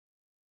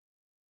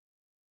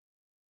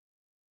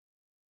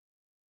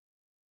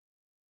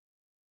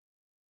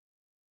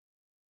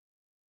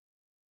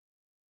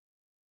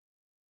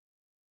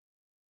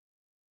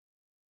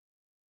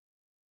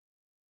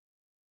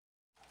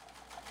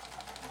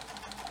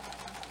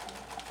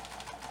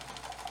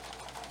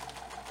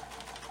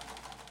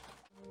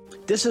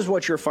This is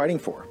what you're fighting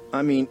for.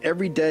 I mean,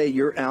 every day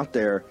you're out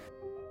there.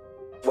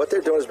 What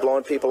they're doing is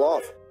blowing people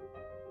off.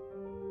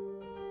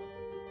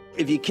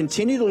 If you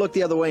continue to look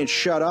the other way and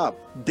shut up,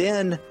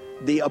 then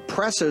the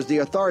oppressors, the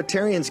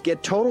authoritarians,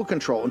 get total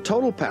control and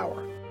total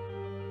power.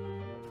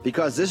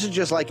 Because this is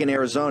just like in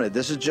Arizona.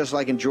 This is just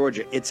like in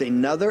Georgia. It's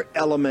another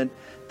element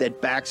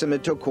that backs them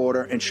into a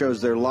corner and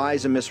shows their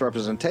lies and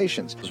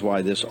misrepresentations. This is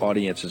why this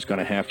audience is going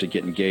to have to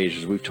get engaged.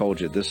 As we've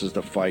told you, this is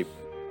the fight.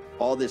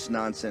 All this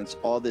nonsense,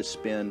 all this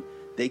spin,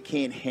 they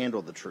can't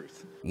handle the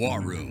truth.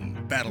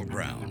 WarRoom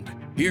Battleground.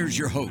 Here's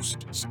your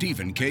host,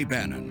 Stephen K.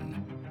 Bannon.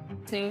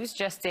 News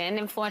just in,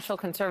 influential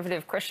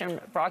conservative Christian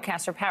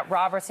broadcaster Pat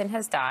Robertson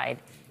has died.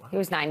 He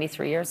was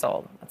 93 years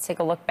old. Let's take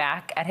a look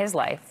back at his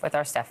life with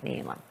our Stephanie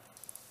Elam.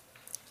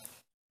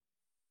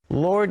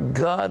 Lord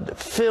God,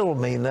 fill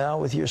me now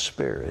with your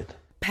spirit.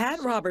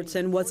 Pat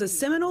Robertson was a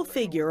seminal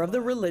figure of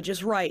the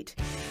religious right.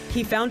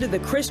 He founded the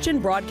Christian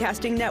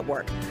Broadcasting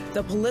Network,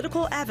 the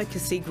political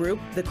advocacy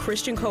group, the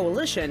Christian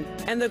Coalition,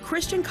 and the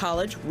Christian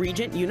College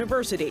Regent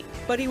University.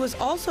 But he was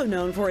also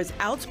known for his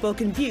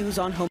outspoken views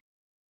on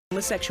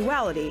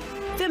homosexuality,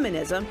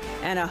 feminism,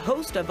 and a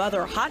host of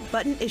other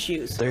hot-button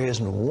issues. There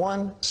isn't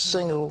one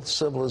single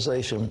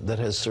civilization that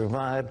has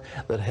survived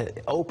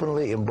that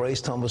openly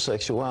embraced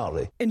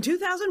homosexuality. In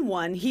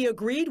 2001, he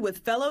agreed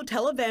with fellow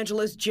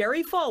televangelist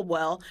Jerry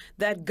Falwell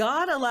that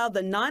God allowed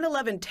the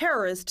 9/11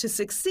 terrorists to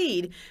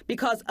succeed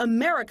because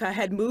America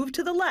had moved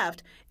to the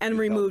left and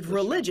removed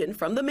religion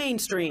from the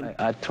mainstream.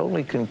 I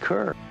totally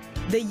concur.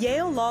 The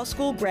Yale Law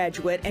School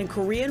graduate and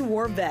Korean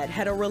War vet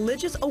had a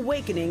religious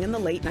awakening in the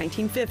late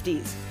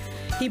 1950s.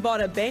 He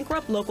bought a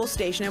bankrupt local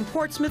station in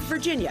Portsmouth,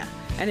 Virginia,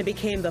 and it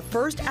became the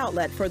first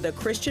outlet for the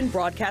Christian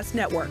Broadcast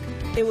Network.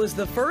 It was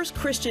the first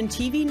Christian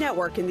TV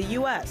network in the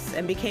U.S.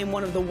 and became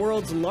one of the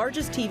world's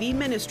largest TV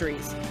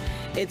ministries.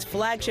 Its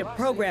flagship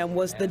program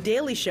was The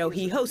Daily Show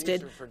he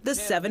hosted, The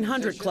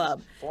 700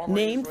 Club,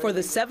 named for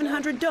the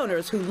 700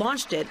 donors who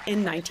launched it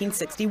in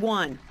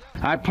 1961.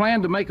 I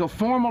plan to make a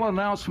formal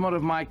announcement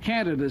of my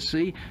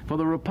candidacy for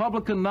the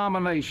Republican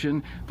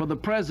nomination for the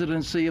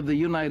presidency of the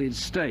United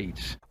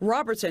States.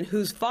 Robertson,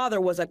 whose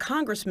father was a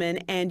congressman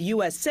and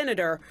U.S.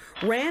 senator,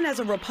 ran as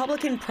a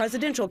Republican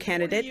presidential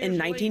candidate in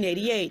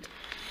 1988.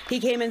 He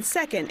came in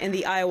second in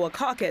the Iowa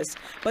caucus,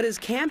 but his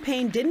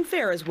campaign didn't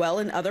fare as well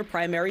in other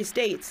primary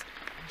states.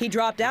 He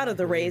dropped out of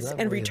the race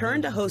and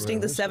returned to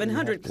hosting the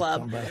 700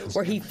 Club,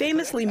 where he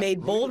famously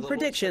made bold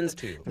predictions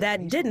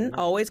that didn't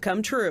always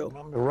come true.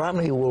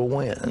 Romney will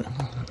win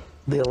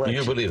the election.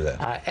 You believe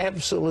that? I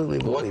absolutely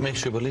believe What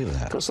makes you believe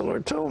that? Because the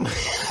Lord told me.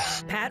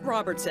 Pat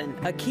Robertson,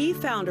 a key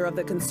founder of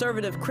the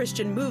conservative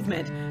Christian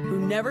movement, who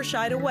never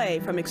shied away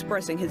from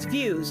expressing his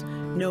views,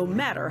 no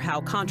matter how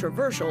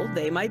controversial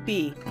they might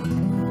be.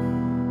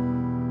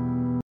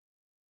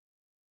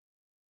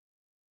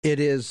 It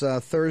is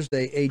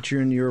Thursday, 8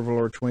 June, year of the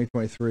Lord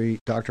 2023.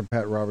 Dr.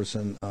 Pat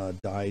Robertson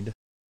died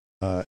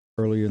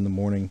earlier in the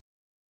morning.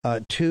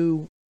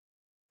 Two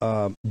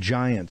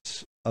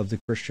giants of the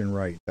Christian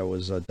right, that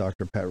was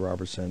Dr. Pat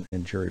Robertson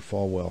and Jerry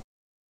Falwell.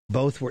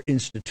 Both were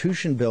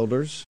institution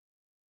builders.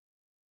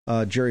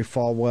 Jerry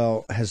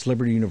Falwell has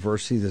Liberty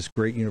University, this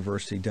great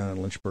university down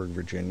in Lynchburg,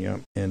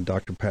 Virginia, and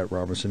Dr. Pat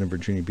Robertson in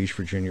Virginia Beach,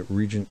 Virginia,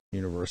 Regent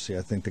University.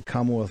 I think the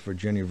Commonwealth of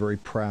Virginia, very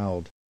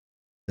proud.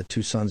 The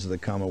two sons of the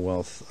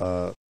Commonwealth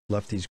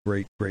left these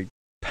great,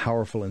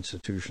 powerful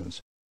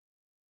institutions.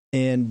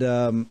 And,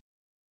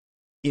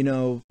 you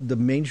know, the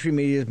mainstream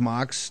media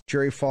mocks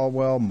Jerry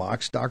Falwell,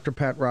 mocks Dr.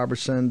 Pat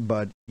Robertson,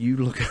 but you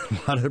look at a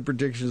lot of the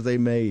predictions they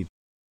made,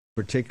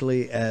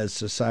 particularly as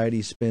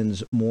society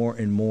spins more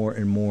and more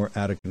and more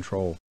out of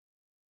control.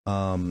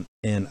 And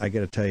I got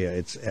to tell you,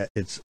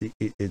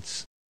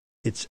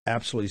 it's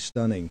absolutely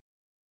stunning.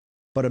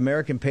 But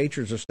American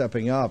patriots are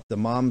stepping up. The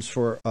Moms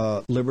for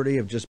Liberty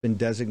have just been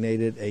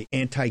designated an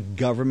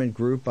anti-government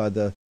group by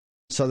the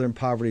Southern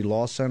Poverty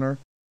Law Center.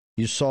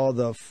 You saw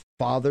the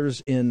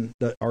fathers in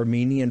the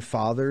Armenian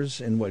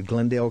fathers in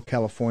Glendale,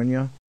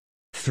 California,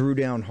 threw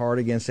down hard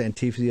against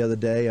Antifa the other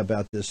day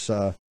about this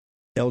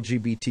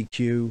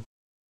LGBTQ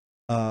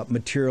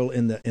material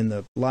in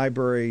the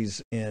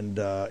libraries and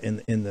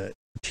in the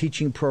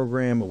teaching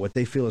program, or what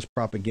they feel is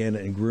propaganda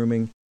and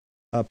grooming.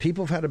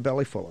 People have had a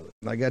belly full of it.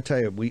 And I got to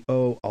tell you, we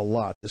owe a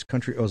lot. This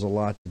country owes a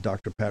lot to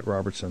Dr. Pat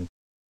Robertson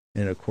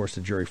and, of course,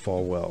 to Jerry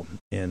Falwell.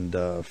 And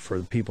for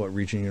the people at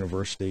Regent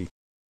University,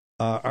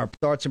 our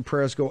thoughts and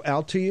prayers go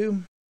out to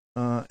you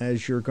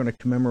as you're going to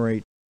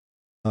commemorate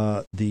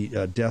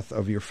the death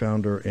of your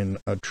founder and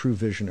a true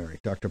visionary,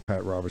 Dr.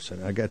 Pat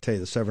Robertson. I got to tell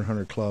you, the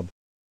 700 Club,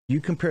 you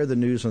compare the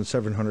news on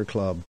 700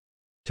 Club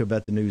to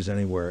about the news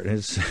anywhere.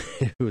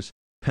 It was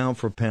pound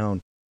for pound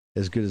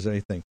as good as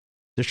anything.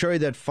 To show you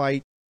that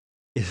fight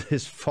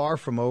is far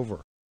from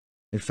over.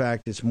 In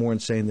fact, it's more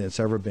insane than it's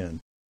ever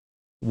been.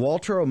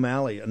 Walter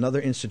O'Malley,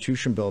 another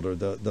institution builder,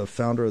 the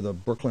founder of the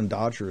Brooklyn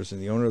Dodgers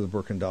and the owner of the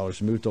Brooklyn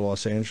Dodgers, moved to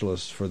Los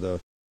Angeles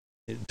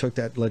took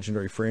that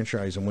legendary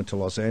franchise and went to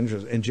Los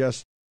Angeles. And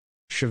just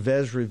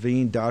Chavez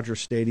Ravine Dodger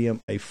Stadium,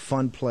 a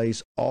fun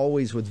place,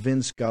 always with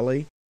Vin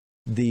Scully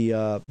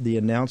the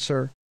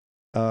announcer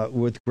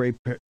with great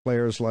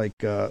players like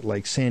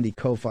Sandy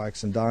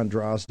Koufax and Don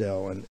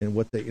Drysdale and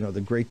what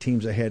the great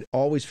teams they had,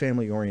 always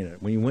family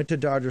oriented. When you went to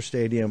Dodger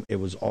Stadium, it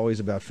was always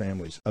about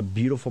families. A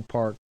beautiful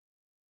park,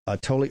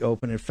 totally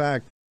open. In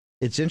fact,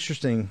 it's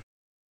interesting.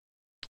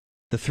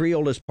 The three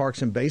oldest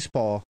parks in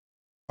baseball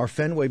are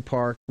Fenway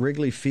Park,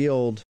 Wrigley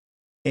Field,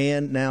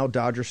 and now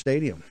Dodger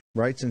Stadium,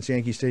 right? Since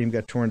Yankee Stadium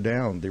got torn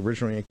down, the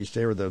original Yankee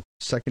Stadium, or the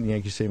second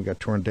Yankee Stadium got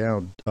torn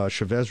down,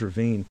 Chavez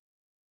Ravine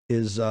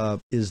is the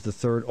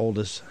third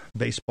oldest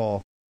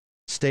baseball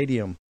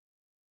stadium.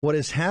 What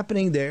is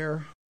happening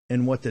there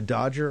and what the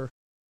Dodger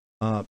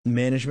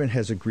management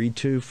has agreed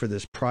to for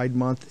this Pride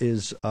Month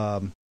is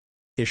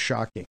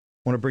shocking.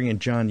 I want to bring in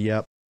John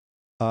Yep,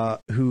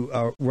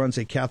 who runs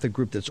a Catholic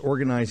group that's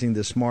organizing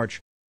this march.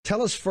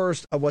 Tell us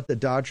first what the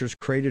Dodgers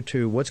created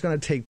to, what's going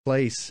to take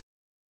place,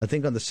 I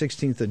think on the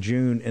 16th of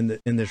June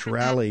in this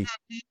rally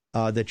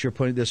that you're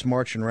putting, this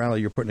march and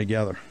rally you're putting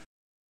together.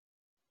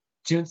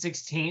 June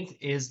 16th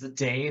is the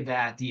day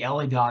that the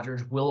LA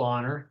Dodgers will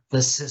honor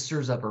the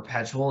Sisters of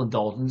Perpetual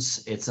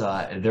Indulgence.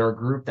 They're a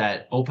group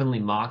that openly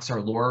mocks our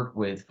Lord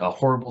with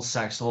horrible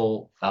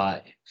sexual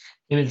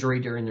imagery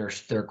during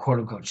their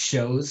quote-unquote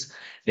shows.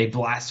 They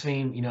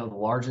blaspheme, the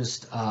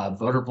largest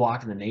voter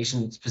bloc in the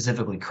nation,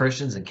 specifically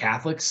Christians and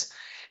Catholics,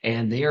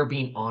 and they are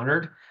being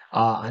honored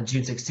on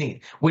June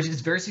 16th, which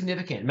is very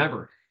significant.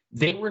 Remember,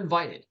 they were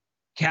invited.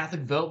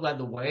 Catholic Vote led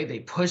the way. They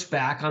pushed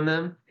back on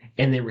them,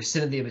 and they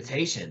rescinded the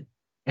invitation.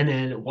 And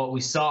then what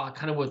we saw,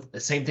 kind of with the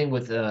same thing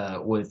with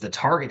the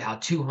Target, how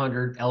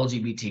 200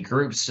 LGBT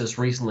groups just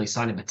recently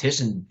signed a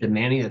petition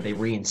demanding that they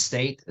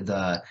reinstate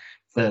the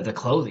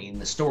clothing in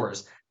the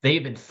stores.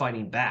 They've been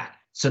fighting back.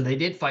 So they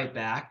did fight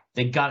back.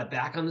 They got it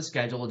back on the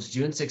schedule. It's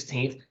June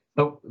 16th.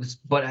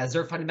 But as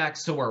they're fighting back,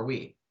 so are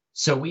we.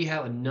 So we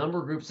have a number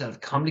of groups that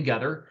have come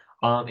together.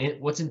 And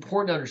what's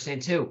important to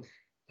understand, too,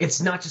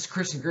 it's not just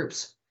Christian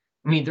groups.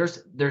 I mean,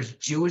 there's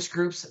Jewish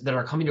groups that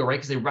are coming to a right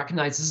because they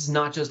recognize this is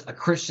not just a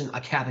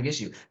Catholic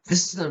issue.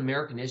 This is an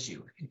American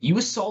issue. You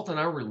assault on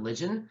our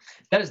religion,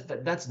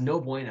 that's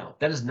no bueno.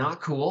 That is not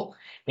cool.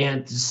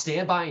 And to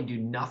stand by and do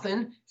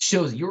nothing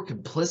shows you're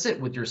complicit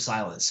with your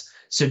silence.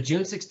 So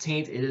June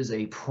 16th, it is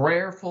a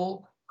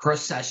prayerful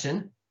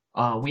procession.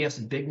 We have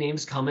some big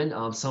names coming.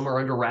 Some are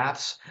under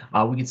wraps.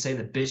 We can say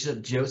that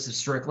Bishop Joseph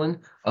Strickland,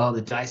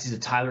 the Diocese of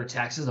Tyler,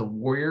 Texas, a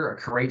warrior, a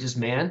courageous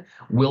man,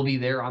 will be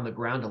there on the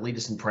ground to lead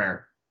us in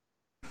prayer.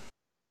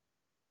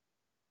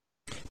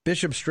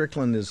 Bishop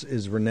Strickland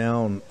is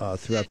renowned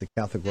throughout the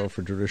Catholic world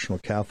for traditional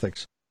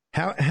Catholics.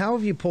 How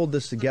have you pulled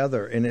this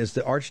together? And is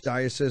the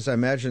archdiocese, I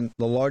imagine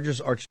the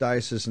largest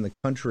archdiocese in the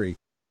country,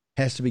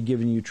 has to be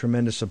giving you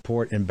tremendous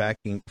support and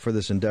backing for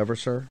this endeavor,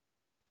 sir?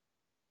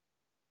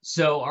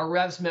 So our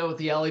reps met with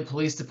the LA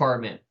Police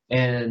Department,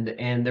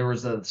 and there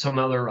was some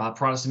other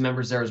Protestant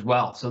members there as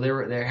well. So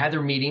they had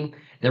their meeting.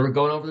 They were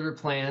going over their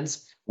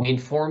plans. We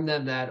informed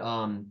them that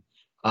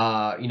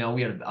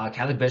we had a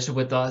Catholic bishop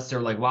with us. They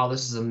were like, "Wow,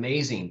 this is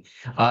amazing."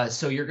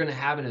 So you're going to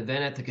have an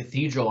event at the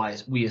cathedral,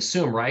 we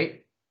assume,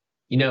 right?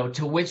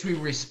 To which we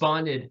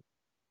responded,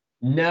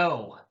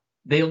 "No."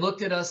 They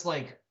looked at us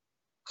like,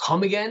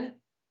 "Come again?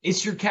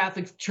 It's your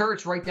Catholic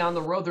church right down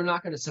the road. They're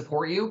not going to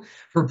support you."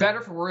 For better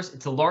or for worse,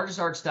 it's the largest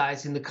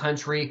archdiocese in the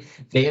country.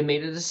 They have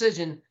made a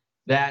decision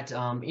that,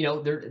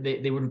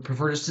 they would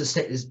prefer just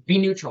to be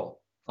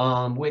neutral,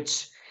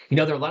 which,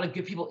 there are a lot of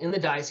good people in the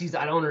diocese.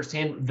 I don't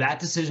understand that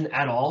decision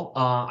at all.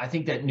 I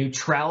think that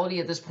neutrality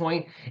at this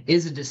point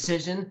is a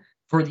decision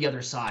for the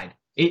other side.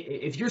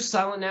 If you're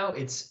silent now,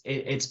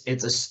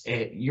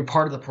 you're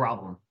part of the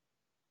problem.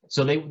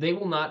 So they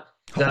will not.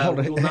 Hold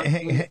on.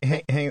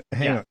 Hang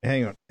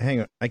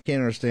on. I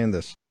can't understand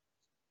this.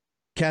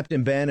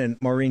 Captain Bannon,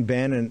 Maureen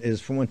Bannon,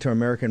 went to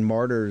American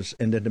Martyrs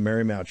and then to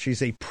Marymount.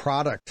 She's a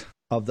product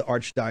of the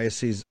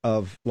Archdiocese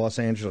of Los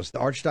Angeles. The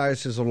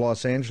Archdiocese of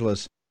Los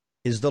Angeles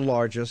is the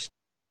largest,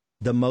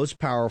 the most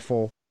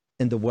powerful,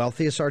 and the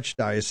wealthiest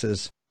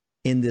archdiocese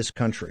in this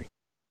country.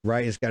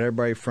 Right? It's got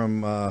everybody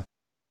from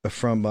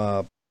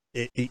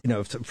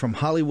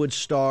Hollywood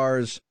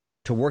stars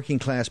to working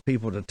class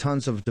people to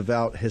tons of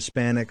devout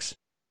Hispanics.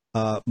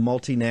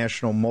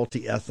 Multinational,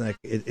 multi-ethnic.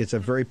 It's a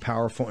very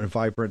powerful and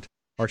vibrant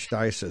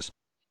archdiocese.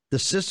 The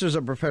Sisters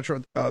of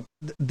Perpetual,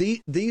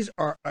 these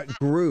are a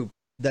group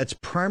that's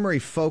primary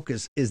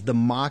focus is the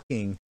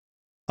mocking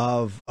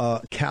of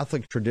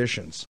Catholic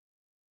traditions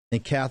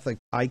and Catholic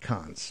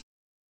icons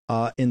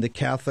in the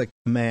Catholic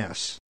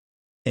Mass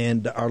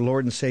and our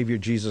Lord and Savior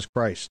Jesus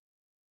Christ.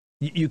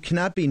 You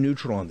cannot be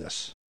neutral on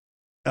this,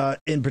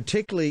 and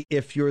particularly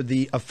if you're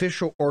the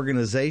official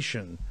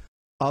organization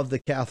of the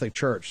Catholic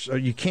Church. So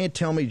you can't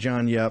tell me,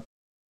 John Yep,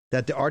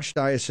 that the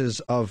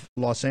Archdiocese of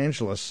Los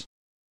Angeles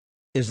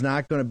is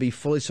not going to be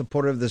fully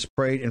supportive of this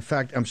parade. In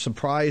fact, I'm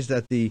surprised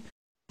that the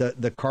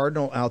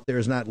cardinal out there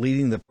is not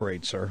leading the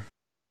parade, sir.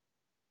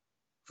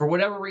 For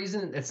whatever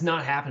reason, it's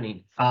not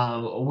happening.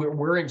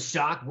 We're in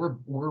shock. We're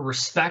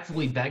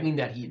respectfully begging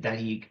that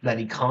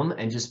he come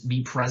and just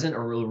be present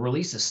or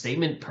release a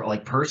statement,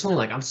 like personally,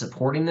 like I'm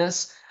supporting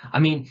this. I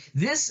mean,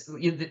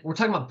 we're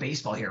talking about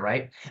baseball here,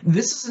 right?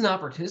 This is an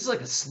opportunity. This is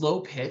like a slow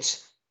pitch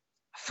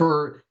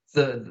for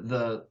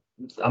the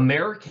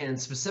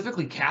Americans,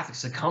 specifically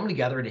Catholics, to come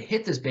together and to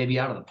hit this baby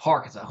out of the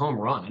park. It's a home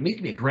run. I mean, it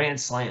could be a grand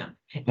slam,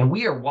 and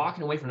we are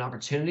walking away from an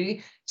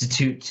opportunity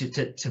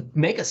to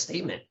make a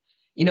statement.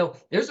 You know,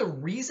 there's a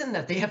reason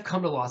that they have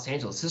come to Los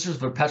Angeles, Sisters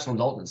of Perpetual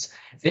Indulgence.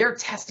 They're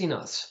testing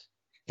us.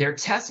 They're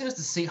testing us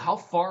to see how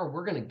far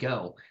we're going to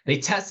go. They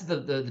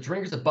tested the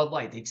drinkers of Bud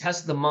Light. They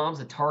tested the moms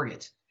at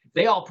Target.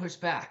 They all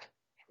pushed back.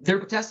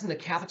 They're testing the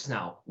Catholics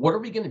now. What are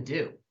we going to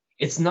do?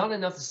 It's not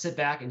enough to sit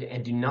back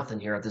and do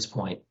nothing here at this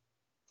point.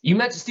 You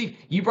mentioned, Steve,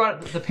 you brought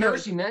up the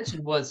parish you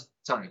mentioned was,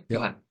 sorry,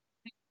 go ahead.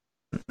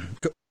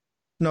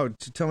 No,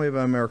 tell me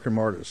about American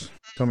Martyrs.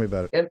 Tell me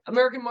about it.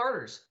 American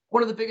Martyrs,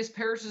 one of the biggest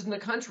parishes in the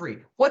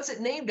country. What's it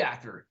named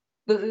after?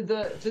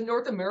 The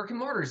North American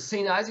Martyrs,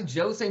 St. Isaac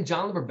Joe, St.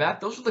 John the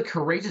Baptist. Those were the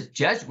courageous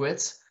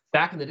Jesuits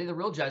back in the day, the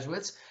real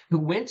Jesuits, who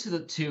went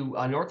to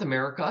North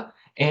America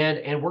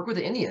and worked with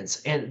the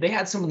Indians. And they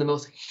had some of the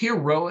most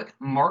heroic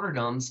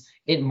martyrdoms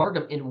in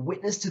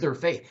witness to their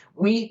faith.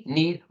 We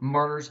need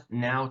martyrs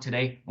now,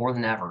 today, more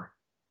than ever.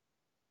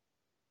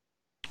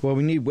 Well,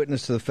 we need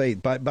witness to the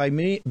faith. By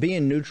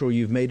being neutral,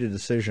 you've made a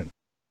decision.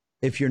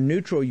 If you're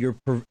neutral,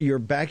 you're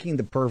backing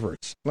the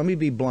perverts. Let me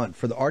be blunt.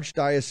 For the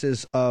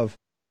Archdiocese of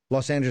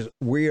Los Angeles,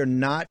 we are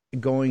not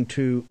going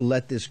to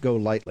let this go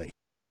lightly.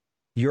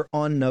 You're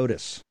on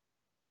notice.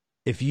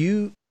 If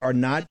you are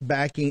not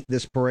backing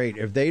this parade,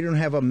 if they don't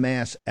have a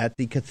mass at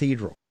the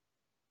cathedral,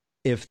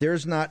 if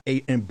there's not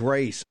an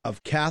embrace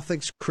of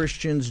Catholics,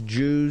 Christians,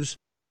 Jews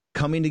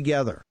coming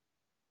together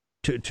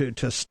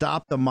to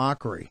stop the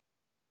mockery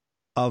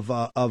of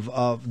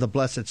the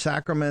Blessed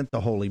Sacrament,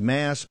 the Holy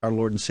Mass, our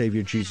Lord and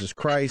Savior Jesus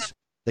Christ,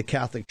 the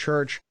Catholic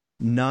Church,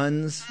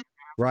 nuns,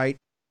 right?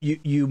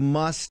 You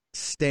must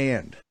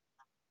stand,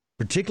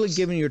 particularly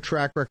given your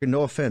track record,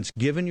 no offense,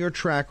 given your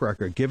track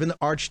record, given the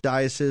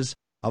Archdiocese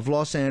of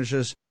Los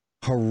Angeles'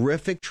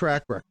 horrific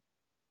track record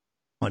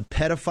on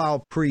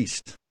pedophile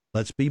priests.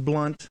 Let's be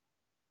blunt.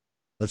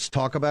 Let's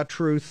talk about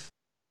truth.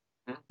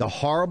 The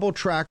horrible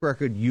track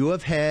record you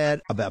have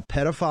had about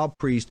pedophile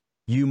priests,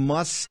 you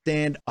must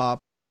stand up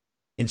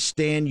and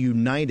stand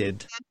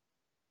united,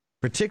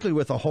 particularly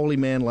with a holy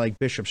man like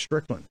Bishop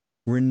Strickland,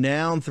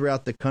 renowned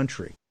throughout the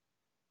country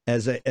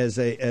as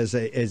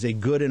a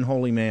good and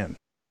holy man.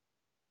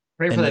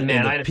 Pray for that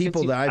man. And the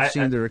people that I've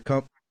seen that are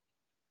come.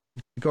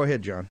 Go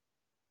ahead, John.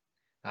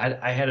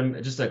 I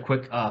had just a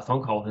quick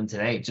phone call with him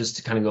today, just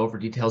to kind of go over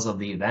details of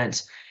the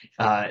event.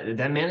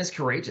 That man is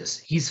courageous.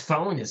 He's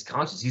following his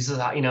conscience. He says,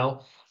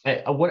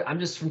 I'm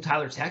just from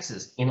Tyler,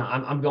 Texas.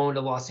 I'm going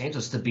to Los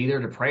Angeles to be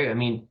there to pray. I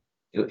mean,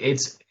 at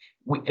this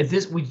point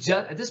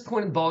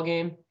in the ball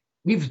game,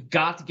 we've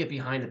got to get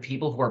behind the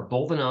people who are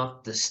bold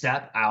enough to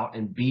step out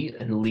and be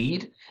and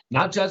lead,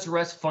 not judge the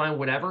rest, fine,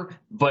 whatever.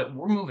 But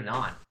we're moving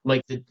on.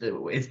 Like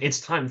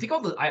it's time. Think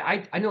all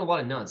I know a lot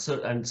of nuns,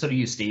 and so do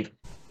you, Steve.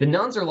 The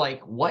nuns are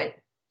like, what?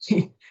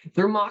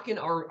 They're mocking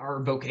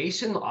our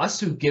vocation, us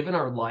who've given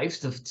our lives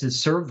to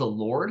serve the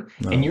Lord,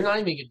 and you're not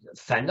even going to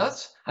defend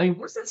us? I mean,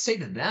 what does that say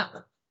to them?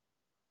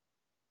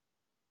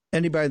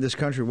 Anybody in this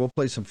country, we'll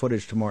play some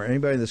footage tomorrow,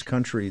 anybody in this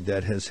country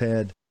that has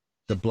had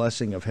the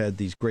blessing of had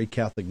these great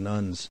Catholic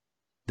nuns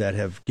that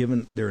have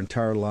given their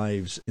entire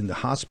lives in the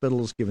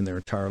hospitals, given their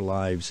entire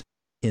lives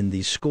in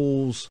these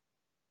schools,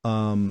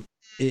 to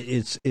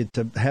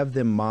have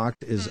them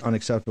mocked is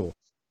unacceptable.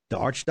 The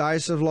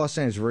Archdiocese of Los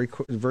Angeles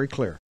is very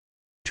clear.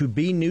 To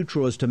be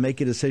neutral is to make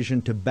a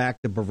decision to back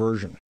the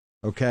perversion,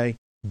 okay?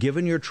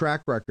 Given your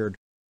track record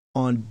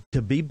on,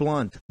 to be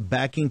blunt,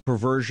 backing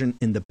perversion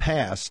in the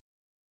past,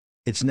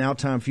 it's now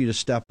time for you to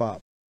step up.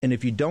 And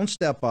if you don't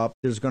step up,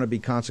 there's going to be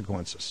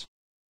consequences.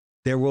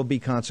 There will be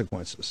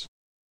consequences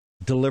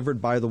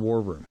delivered by the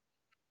War Room.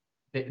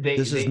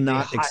 This is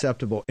not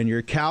acceptable. And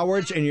you're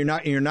cowards, and you're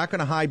not going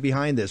to hide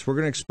behind this. We're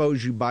going to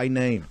expose you by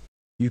name.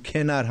 You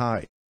cannot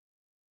hide.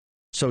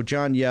 So,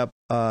 John Yep,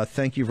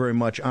 thank you very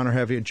much. Honor to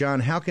have you, John.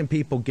 How can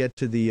people get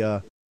to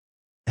the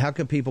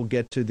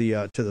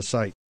to the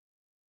site?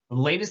 The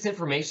latest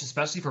information,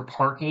 especially for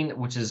parking,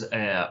 which is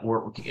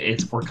we're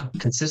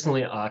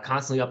constantly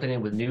constantly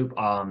updating with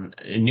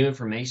new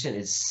information,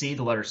 is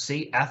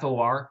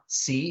forc.com.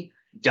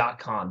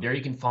 There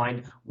you can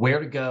find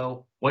where to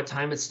go, what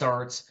time it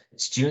starts.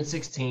 It's June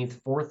 16th,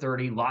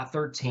 4:30, Lot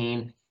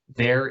 13,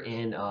 there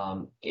in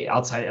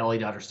outside LA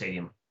Dodger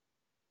Stadium.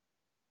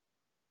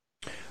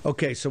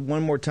 Okay, so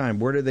one more time,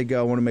 where do they go?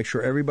 I want to make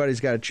sure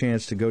everybody's got a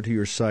chance to go to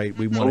your site.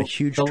 We want a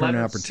huge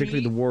turnout,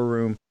 particularly the War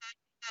Room.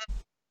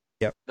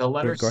 Yep. The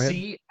letter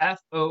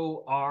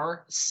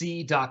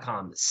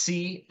CFORC.com.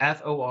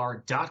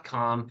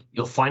 CFOR.com.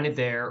 You'll find it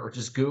there, or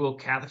just Google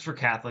Catholics for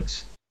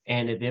Catholics,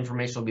 and the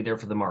information will be there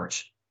for the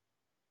march.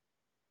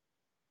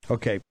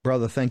 Okay,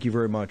 brother, thank you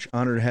very much.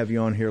 Honored to have you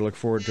on here. Look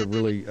forward to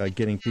really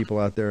getting people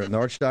out there. And the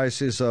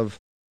Archdiocese of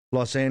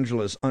Los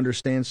Angeles,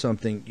 understand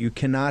something. You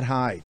cannot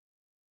hide.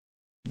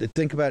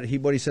 Think about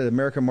what he said,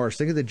 American March.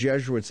 Think of the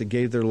Jesuits that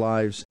gave their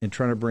lives in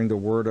trying to bring the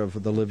word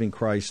of the living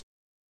Christ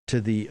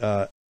to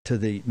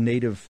the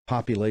native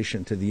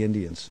population, to the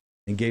Indians,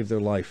 and gave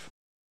their life.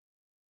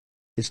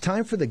 It's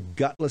time for the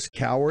gutless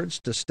cowards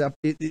to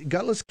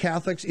gutless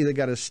Catholics either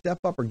got to step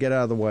up or get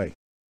out of the way.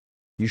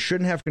 You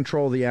shouldn't have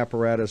control of the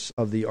apparatus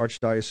of the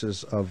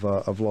Archdiocese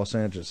of Los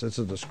Angeles. It's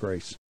a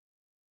disgrace.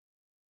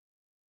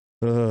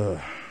 Philip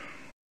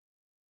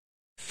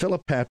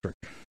Patrick.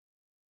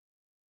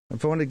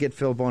 If I want to get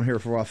Philip on here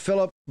for a while.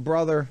 Philip,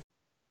 brother,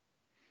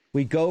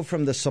 we go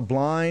from the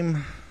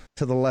sublime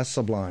to the less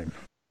sublime.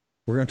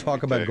 We're going to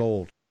talk about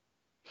gold.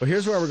 Well,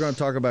 here's why we're going to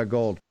talk about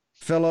gold.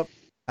 Philip,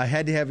 I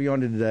had to have you on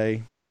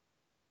today.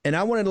 And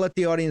I wanted to let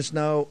the audience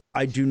know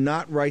I do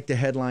not write the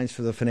headlines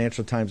for the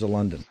Financial Times of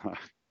London.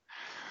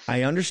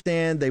 I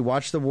understand they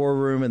watch the War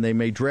Room and they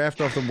may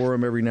draft off the War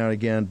Room every now and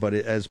again, but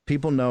as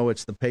people know,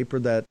 it's the paper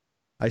that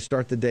I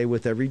start the day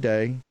with every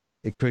day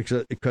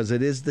because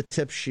it is the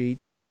tip sheet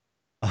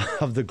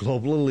of the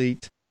global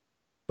elite.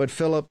 But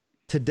Philip,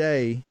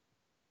 today,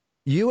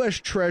 U.S.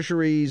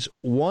 Treasury's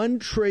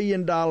 $1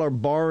 trillion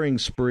borrowing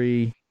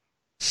spree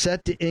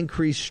set to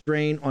increase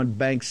strain on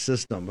bank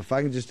system. If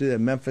I can just do that,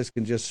 Memphis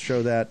can just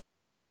show that.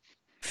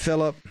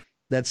 Philip,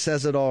 that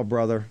says it all,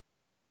 brother.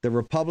 The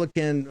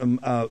Republican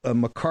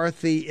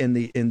McCarthy and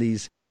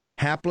these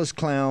hapless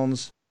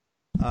clowns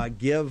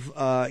give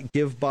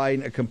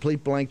Biden a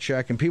complete blank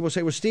check. And people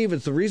say, well, Steve,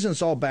 it's the reason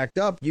it's all backed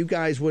up. You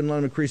guys wouldn't let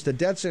them increase the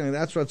debt ceiling.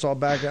 That's what's all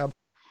backed up.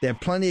 They have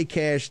plenty of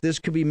cash. This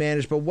could be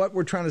managed. But what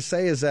we're trying to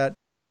say is that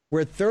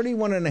we're at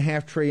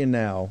 $31.5 trillion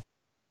now.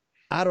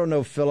 I don't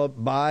know, Philip,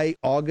 by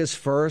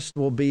August 1st,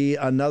 we'll be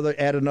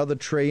another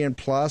trillion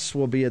plus.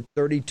 We'll be at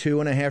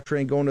 $32.5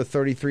 trillion, going to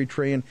 $33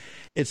 trillion.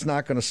 It's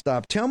not going to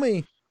stop. Tell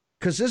me,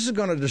 because this is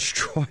going to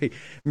destroy.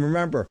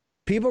 Remember,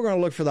 people are going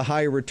to look for the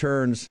higher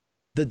returns.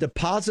 The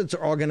deposits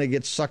are all going to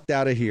get sucked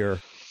out of here,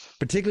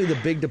 particularly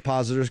the big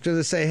depositors, because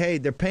they say, hey,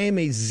 they're paying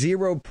me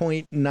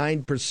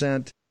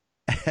 0.9%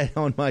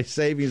 on my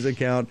savings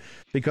account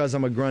because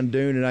I'm a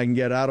grundoon and I can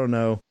get, I don't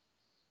know,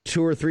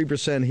 2 or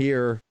 3%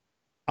 here.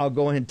 I'll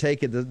go ahead and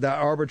take it. The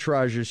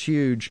arbitrage is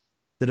huge.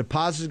 The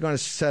deposit is going to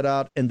set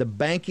out, and the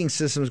banking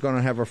system is going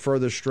to have a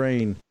further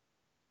strain.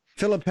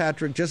 Philip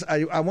Patrick,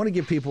 I want to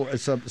give people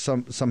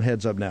some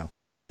heads up now.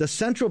 The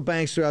central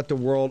banks throughout the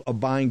world are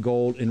buying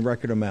gold in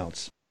record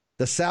amounts.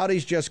 The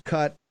Saudis just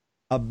cut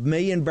 1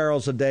 million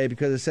barrels a day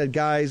because they said,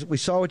 guys, we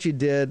saw what you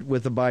did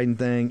with the Biden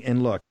thing,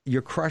 and look,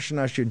 you're crushing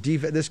us.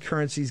 This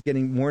currency is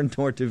getting more and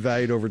more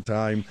devalued over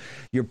time.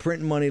 You're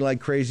printing money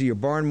like crazy. You're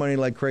borrowing money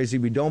like crazy.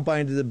 We don't buy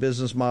into the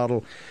business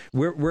model.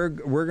 We're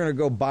going to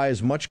go buy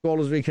as much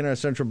gold as we can at our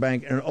central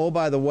bank, and oh,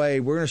 by the way,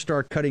 we're going to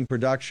start cutting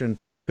production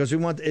because we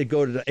want it to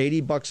go to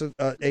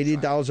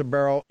 $80 a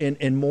barrel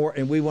and more,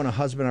 and we want to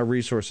husband our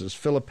resources.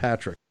 Philip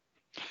Patrick.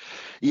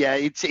 Yeah,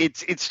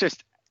 it's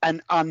just an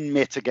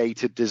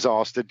unmitigated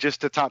disaster.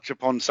 Just to touch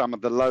upon some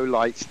of the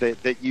lowlights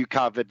that you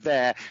covered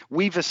there,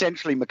 we've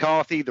essentially,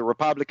 McCarthy, the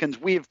Republicans,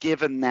 we have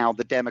given now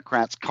the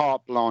Democrats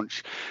carte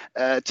blanche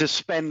to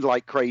spend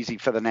like crazy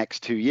for the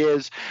next 2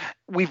 years.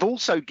 We've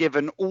also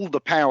given all the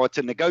power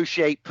to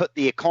negotiate, put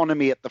the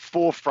economy at the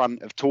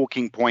forefront of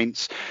talking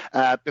points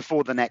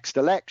before the next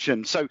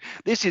election. So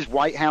this is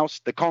White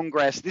House, the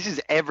Congress, this is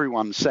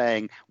everyone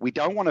saying, we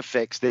don't want to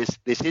fix this.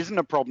 This isn't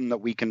a problem that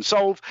we can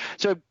solve.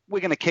 So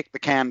we're going to kick the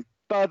can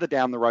further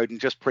down the road and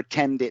just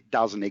pretend it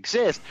doesn't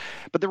exist.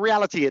 But the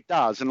reality, it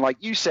does. And like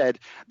you said,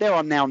 there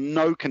are now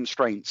no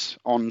constraints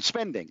on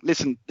spending.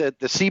 Listen, the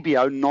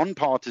CBO,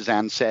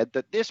 nonpartisan, said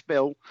that this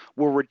bill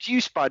will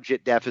reduce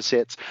budget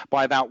deficits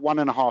by about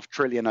 $1.5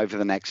 trillion over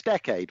the next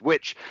decade,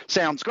 which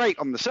sounds great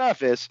on the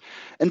surface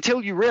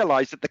until you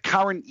realize that the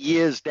current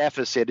year's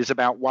deficit is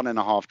about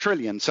 $1.5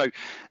 trillion. So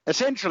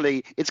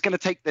essentially, it's going to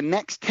take the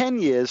next 10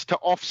 years to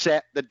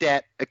offset the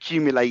debt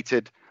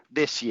accumulated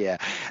this year.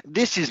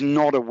 This is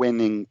not a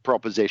winning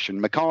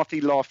proposition.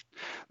 McCarthy lost,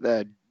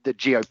 the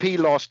GOP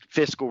lost,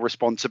 fiscal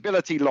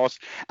responsibility lost,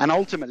 and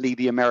ultimately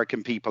the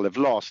American people have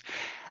lost.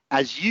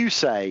 As you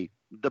say,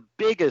 the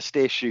biggest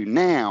issue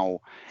now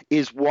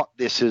is what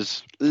this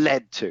has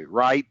led to,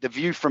 right? The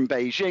view from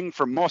Beijing,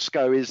 from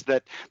Moscow, is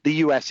that the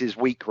U.S. is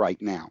weak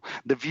right now.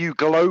 The view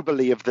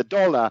globally of the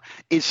dollar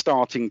is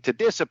starting to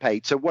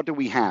dissipate. So what do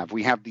we have?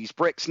 We have these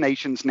BRICS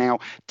nations now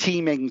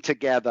teaming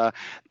together,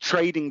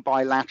 trading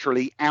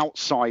bilaterally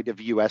outside of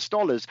U.S.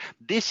 dollars.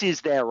 This is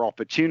their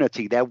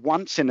opportunity, their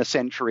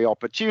once-in-a-century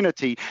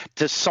opportunity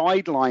to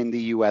sideline the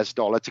U.S.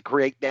 dollar, to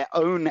create their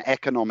own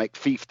economic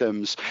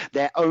fiefdoms,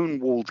 their own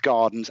walled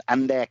gardens,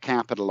 and they're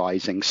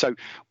capitalizing. So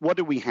what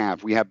do we have?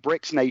 We have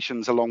BRICS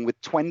nations along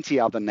with 20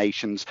 other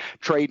nations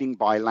trading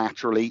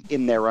bilaterally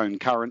in their own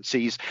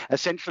currencies,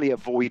 essentially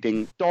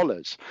avoiding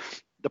dollars.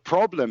 The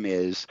problem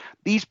is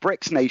these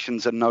BRICS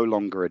nations are no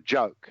longer a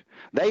joke.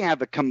 They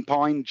have a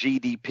combined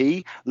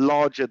GDP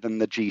larger than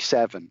the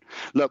G7.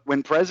 Look,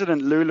 when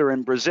President Lula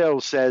in Brazil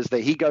says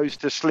that he goes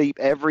to sleep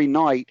every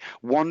night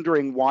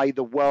wondering why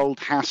the world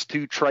has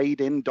to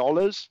trade in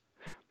dollars,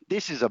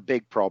 This is a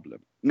big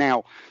problem.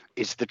 Now,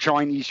 is the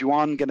Chinese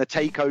yuan going to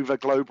take over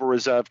global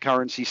reserve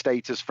currency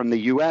status from the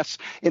US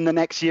in the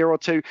next year or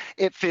two?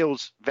 It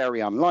feels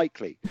very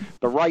unlikely.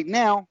 But right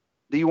now,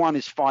 the yuan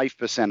is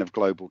 5% of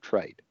global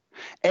trade.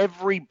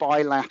 Every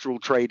bilateral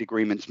trade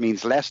agreement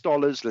means less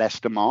dollars,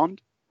 less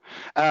demand.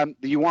 The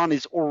yuan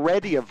is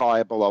already a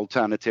viable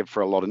alternative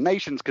for a lot of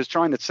nations because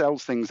China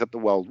sells things that the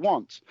world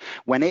wants.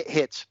 When it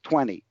hits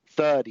 20,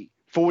 30,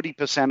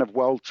 40% of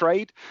world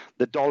trade,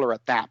 the dollar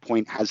at that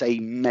point has a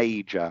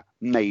major,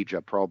 major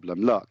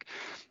problem. Look,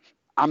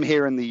 I'm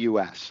here in the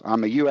US.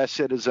 I'm a US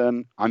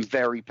citizen. I'm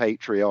very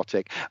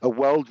patriotic. A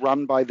world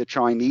run by the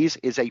Chinese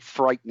is a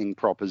frightening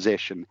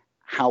proposition.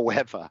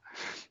 However,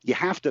 you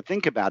have to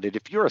think about it.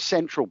 If you're a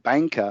central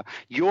banker,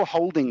 you're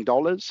holding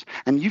dollars,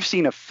 and you've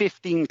seen a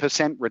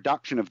 15%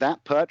 reduction of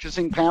that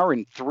purchasing power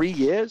in 3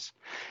 years,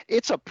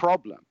 it's a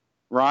problem,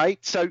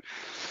 right? So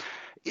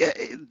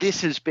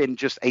this has been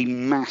just a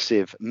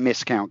massive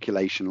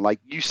miscalculation. Like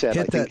you said,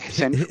 hit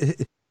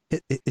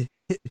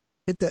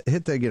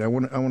that again. I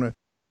want to,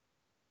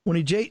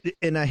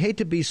 and I hate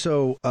to be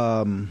so,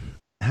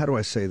 how do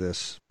I say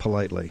this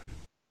politely,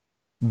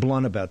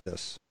 blunt about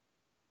this.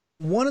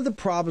 One of the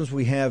problems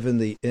we have in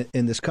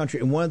this country,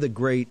 and one of the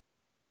great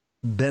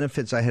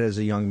benefits I had as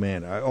a young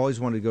man, I always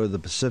wanted to go to the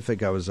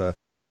Pacific. I was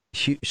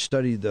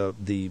studied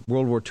the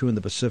World War II in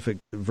the Pacific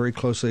very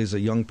closely as a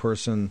young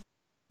person.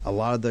 A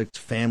lot of the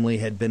family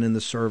had been in the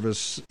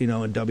service, in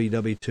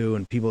WW2,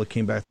 and people that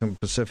came back from the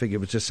Pacific, it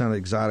was just sounded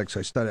exotic.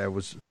 So I studied. I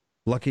was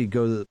lucky to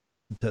go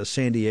to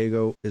San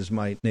Diego as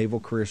my naval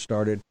career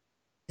started,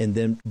 and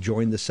then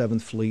joined the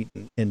 7th Fleet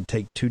and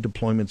take 2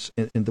 deployments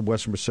in the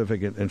Western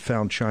Pacific and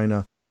found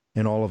China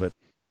and all of it.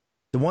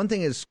 The one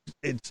thing is,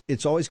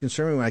 it's always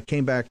concerning when I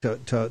came back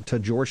to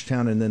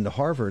Georgetown and then to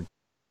Harvard,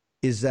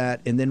 is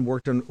that, and then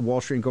worked on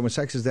Wall Street and Goldman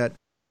Sachs, is that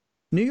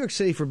New York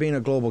City, for being a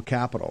global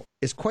capital,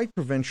 is quite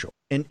provincial.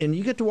 And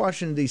you get to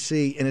Washington,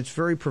 D.C., and it's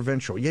very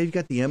provincial. Yeah, you've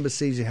got the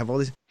embassies, you have all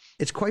these.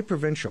 It's quite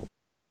provincial.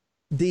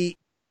 The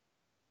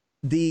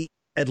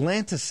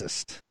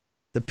Atlanticist,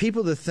 the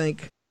people that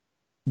think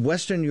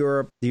Western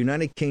Europe, the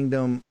United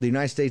Kingdom, the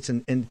United States,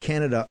 and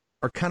Canada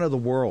are kind of the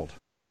world.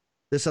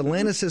 This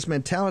Atlanticist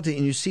mentality,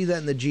 and you see that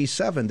in the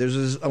G7. There's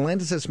this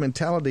Atlanticist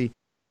mentality.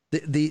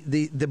 The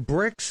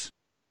BRICS.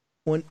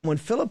 When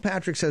Philip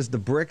Patrick says the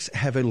BRICS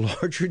have a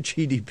larger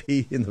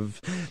GDP in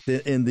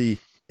the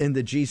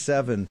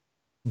G7,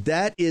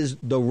 that is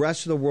the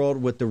rest of the world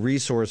with the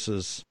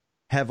resources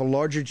have a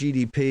larger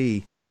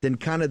GDP than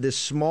kind of this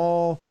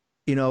small,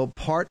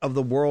 part of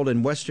the world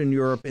in Western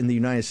Europe and the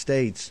United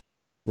States,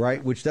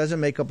 right? Which doesn't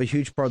make up a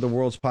huge part of the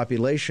world's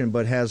population,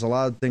 but has a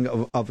lot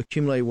of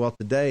accumulated wealth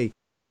today.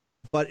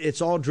 But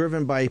it's all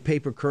driven by a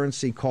paper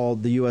currency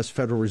called the U.S.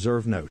 Federal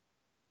Reserve Note.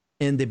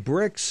 And the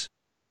BRICS,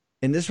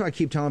 and this is what I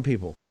keep telling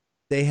people,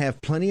 they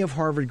have plenty of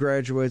Harvard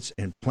graduates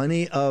and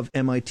plenty of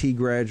MIT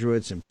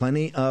graduates and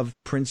plenty of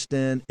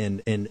Princeton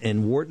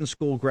and Wharton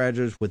School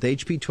graduates with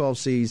HP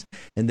 12Cs,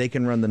 and they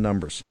can run the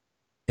numbers.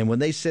 And when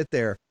they sit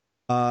there,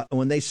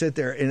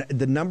 and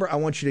the number I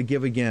want you to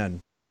give again,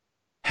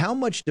 how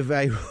much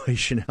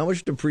devaluation, how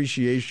much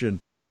depreciation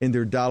in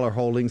their dollar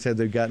holdings have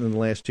they gotten in the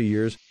last 2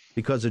 years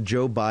because of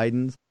Joe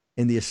Biden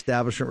and the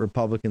establishment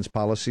Republicans'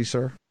 policy,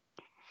 sir?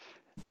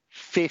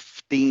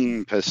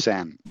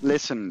 15%.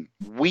 Listen,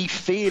 we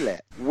feel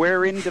it.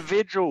 We're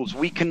individuals.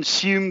 We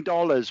consume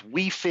dollars.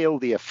 We feel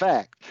the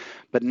effect.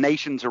 But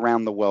nations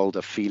around the world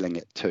are feeling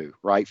it too,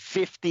 right?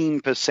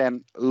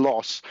 15%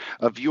 loss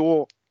of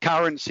your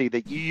currency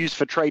that you use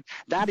for trade,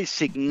 that is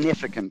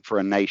significant for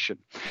a nation.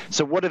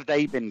 So what have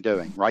they been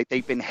doing, right?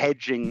 They've been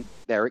hedging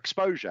their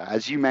exposure.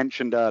 As you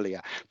mentioned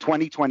earlier,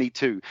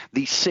 2022,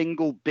 the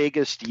single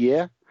biggest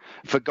year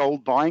for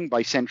gold buying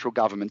by central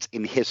governments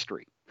in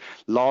history.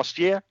 Last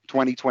year,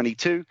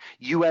 2022,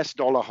 US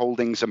dollar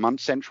holdings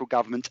amongst central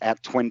governments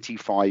at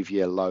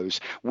 25-year lows.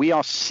 We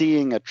are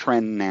seeing a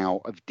trend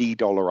now of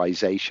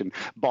de-dollarization.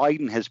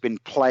 Biden has been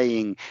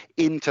playing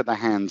into the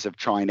hands of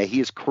China. He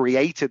has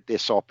created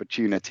this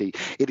opportunity.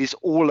 It is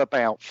all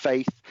about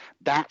faith.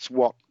 That's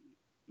what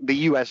the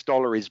US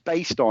dollar is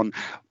based on.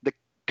 The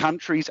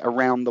countries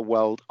around the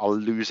world are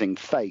losing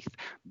faith.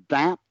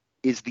 That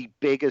is the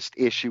biggest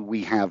issue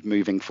we have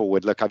moving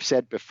forward. Look, I've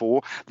said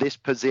before, this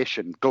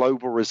position,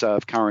 global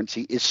reserve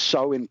currency, is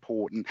so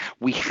important.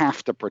 We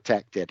have to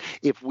protect it.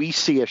 If we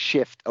see a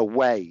shift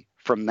away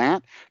from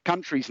that,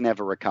 countries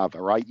never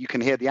recover, right? You can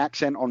hear the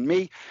accent on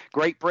me.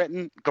 Great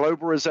Britain,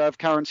 global reserve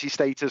currency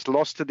status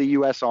lost to the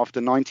US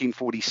after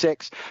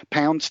 1946.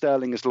 Pound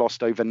sterling has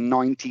lost over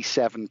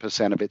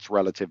 97% of its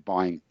relative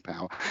buying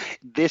power.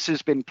 This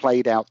has been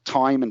played out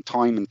time and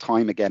time and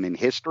time again in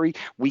history.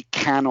 We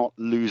cannot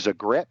lose a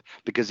grip,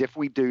 because if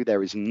we do,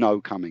 there is no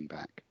coming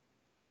back.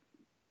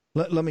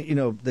 Let me,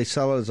 they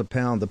sell it as a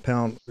pound. The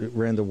pound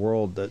ran the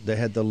world. They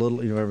had the little,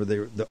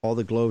 remember, all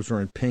the globes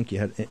were in pink. You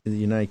had in the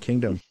United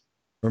Kingdom.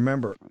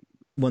 Remember,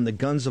 when the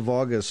Guns of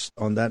August,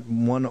 on that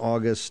 1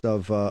 August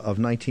of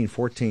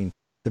 1914,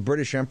 the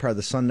British Empire,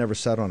 the sun never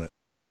set on it.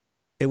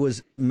 It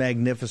was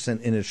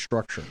magnificent in its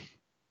structure.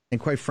 and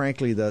quite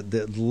frankly,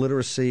 the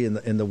literacy and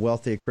the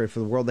wealth they created for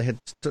the world,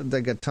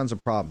 they got tons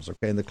of problems,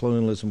 okay? And the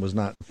colonialism was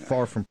not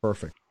far from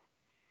perfect.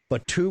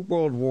 But two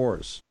world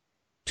wars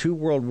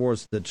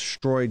that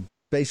destroyed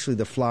basically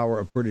the flower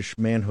of British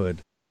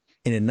manhood.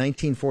 And in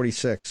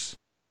 1946,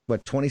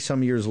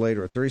 20-some years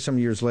later, 30-some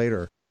years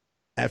later,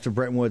 after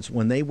Bretton Woods,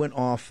 when they went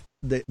off,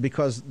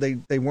 because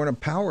they weren't a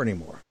power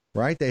anymore,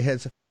 right?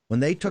 When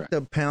they took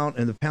the pound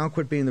and the pound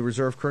quit being the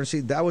reserve currency,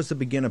 that was the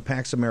beginning of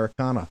Pax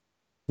Americana.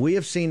 We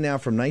have seen now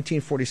from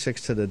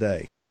 1946 to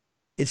today,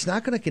 it's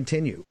not going to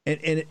continue.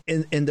 And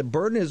the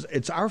burden is,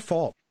 it's our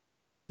fault.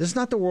 This is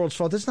not the world's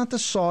fault. This is not the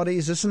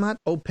Saudis. This is not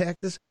OPEC.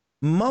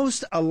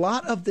 A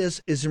lot of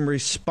this is in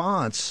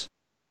response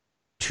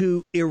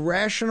to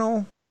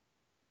irrational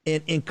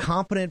and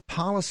incompetent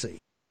policy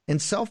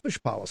and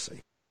selfish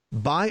policy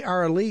by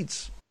our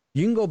elites.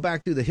 You can go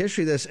back through the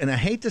history of this, and I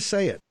hate to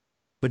say it,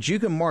 but you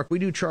can mark, we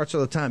do charts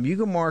all the time, you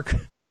can mark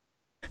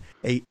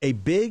a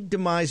big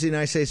demise of the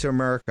United States of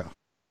America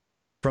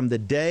from the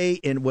day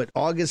in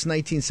August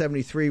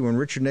 1973 when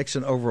Richard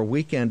Nixon over a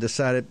weekend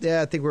decided,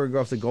 I think we're going to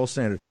go off the gold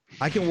standard.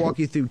 I can walk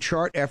you through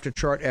chart after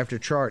chart after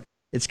chart.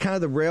 It's kind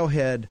of the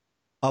railhead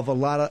of a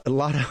lot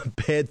of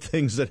bad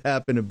things that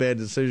happen and bad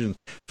decisions.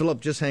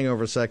 Philip, just hang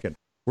over a second.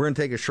 We're going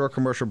to take a short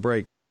commercial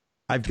break.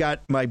 I've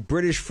got my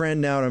British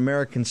friend, now an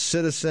American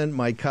citizen,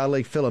 my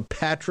colleague Philip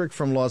Patrick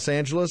from Los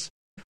Angeles.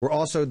 We're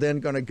also then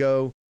going to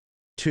go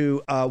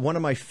to one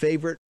of my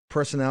favorite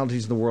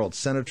personalities in the world,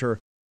 Senator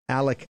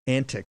Alec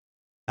Antic,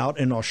 out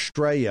in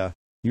Australia.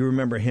 You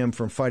remember him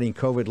from fighting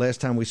COVID.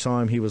 Last time we saw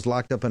him, he was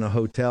locked up in a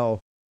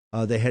hotel.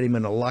 They had him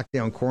in a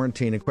lockdown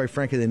quarantine, and quite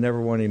frankly, they never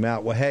wanted him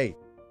out. Well, hey,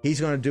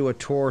 he's going to do a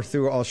tour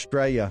through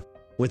Australia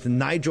with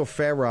Nigel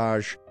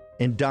Farage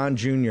and Don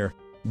Jr.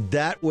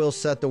 That will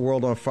set the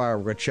world on fire.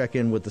 We're going to check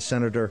in with the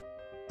senator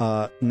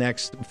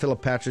next.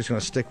 Philip Patrick's going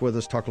to stick with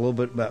us, talk a little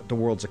bit about the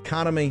world's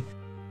economy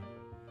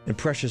and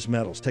precious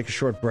metals. Take a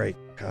short break.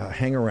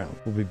 Hang around.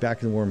 We'll be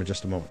back in the War Room in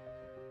just a moment.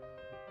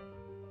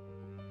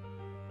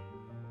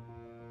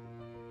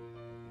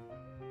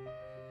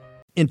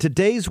 In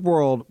today's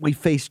world, we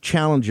face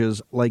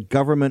challenges like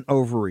government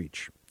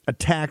overreach,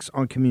 attacks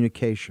on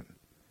communication,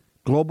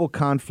 global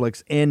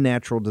conflicts, and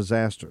natural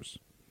disasters.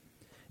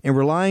 And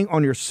relying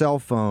on your cell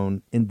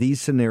phone in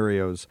these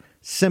scenarios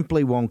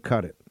simply won't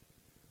cut it.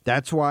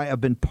 That's why I've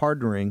been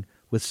partnering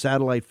with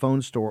Satellite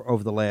Phone Store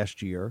over the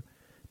last year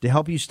to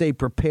help you stay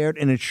prepared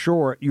and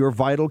ensure your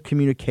vital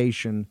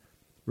communication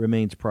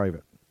remains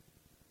private.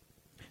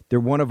 They're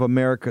one of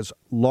America's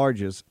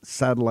largest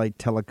satellite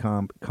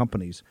telecom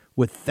companies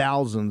with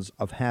thousands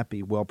of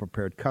happy,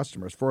 well-prepared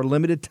customers. For a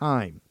limited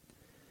time,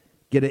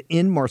 get an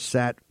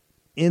Inmarsat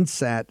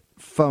Insat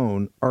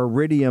phone or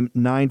Iridium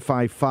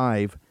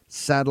 955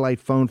 satellite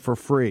phone for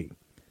free.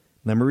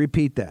 Let me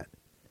repeat that.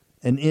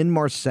 An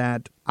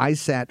Inmarsat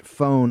iSat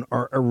phone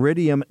or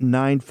Iridium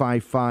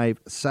 955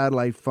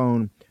 satellite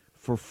phone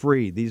for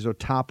free. These are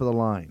top of the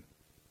line.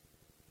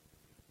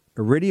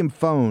 Iridium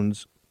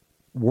phones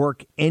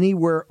work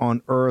anywhere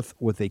on Earth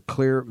with a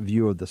clear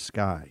view of the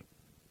sky.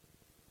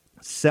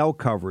 Cell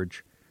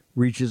coverage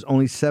reaches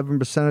only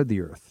 7% of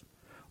the Earth,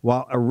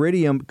 while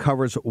Iridium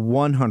covers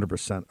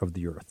 100% of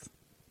the Earth.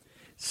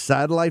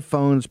 Satellite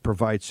phones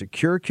provide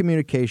secure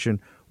communication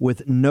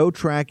with no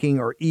tracking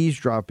or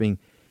eavesdropping.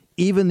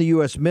 Even the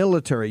U.S.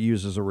 military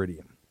uses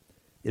Iridium.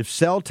 If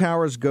cell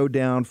towers go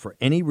down for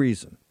any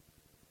reason,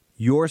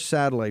 your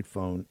satellite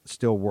phone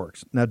still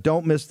works. Now,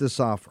 don't miss this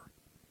offer.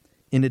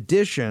 In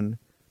addition,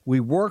 we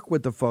work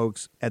with the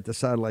folks at the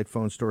Satellite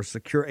Phone Store to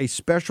secure a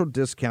special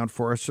discount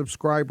for our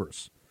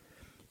subscribers.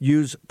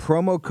 Use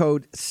promo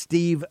code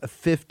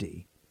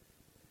STEVE50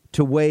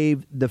 to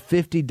waive the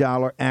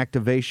 $50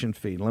 activation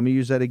fee. Let me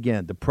use that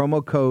again. The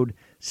promo code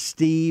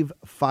STEVE50,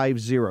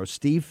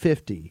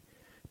 STEVE50,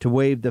 to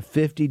waive the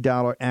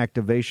 $50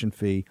 activation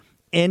fee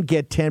and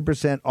get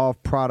 10%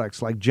 off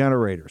products like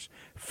generators,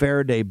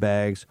 Faraday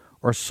bags,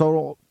 or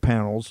solar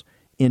panels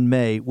in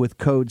May with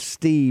code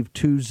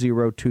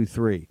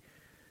STEVE2023.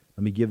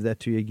 Let me give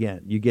that to you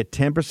again. You get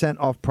 10%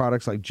 off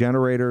products like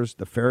generators,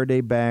 the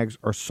Faraday bags,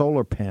 or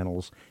solar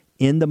panels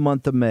in the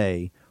month of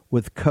May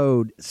with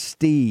code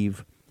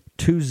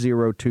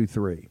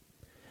STEVE2023.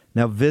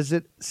 Now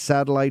visit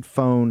Satellite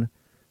Phone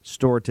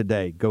Store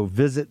today. Go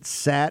visit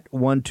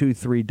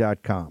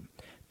sat123.com.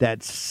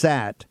 That's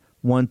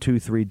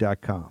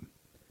sat123.com.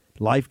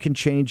 Life can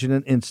change in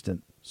an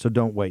instant, so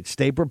don't wait.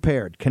 Stay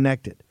prepared,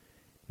 connected,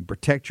 and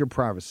protect your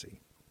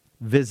privacy.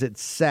 Visit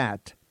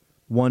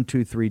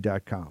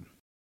sat123.com.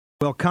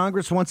 Well,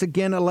 Congress once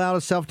again allowed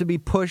itself to be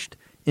pushed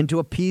into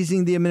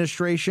appeasing the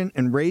administration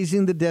and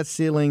raising the debt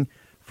ceiling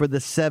for the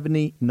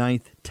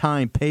 79th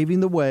time, paving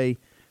the way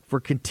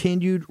for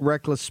continued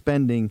reckless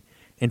spending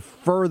and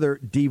further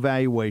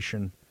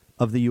devaluation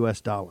of the U.S.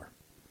 dollar.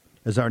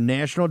 As our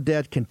national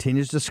debt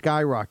continues to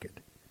skyrocket,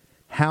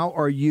 how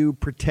are you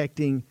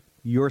protecting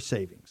your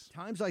savings?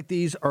 Times like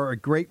these are a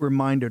great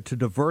reminder to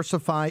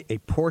diversify a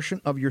portion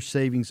of your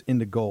savings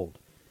into gold.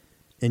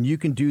 And you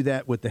can do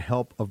that with the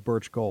help of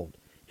Birch Gold.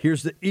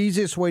 Here's the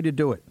easiest way to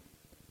do it.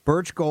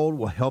 Birch Gold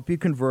will help you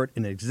convert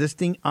an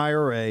existing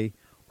IRA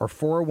or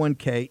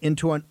 401k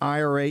into an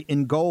IRA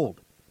in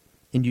gold,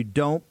 and you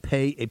don't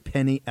pay a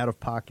penny out of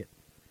pocket.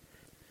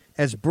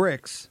 As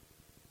BRICS,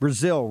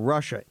 Brazil,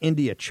 Russia,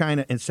 India,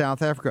 China, and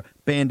South Africa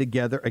band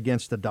together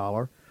against the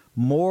dollar,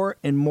 more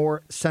and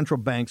more central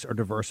banks are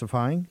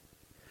diversifying.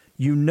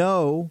 You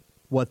know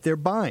what they're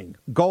buying,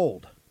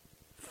 gold.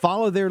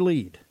 Follow their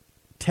lead.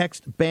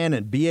 Text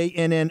Bannon,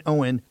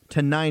 Bannon,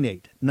 to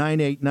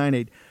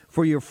 989898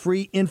 for your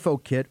free info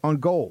kit on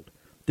gold.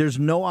 There's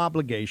no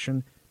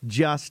obligation,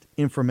 just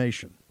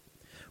information.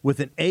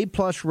 With an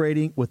A-plus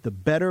rating with the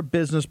Better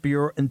Business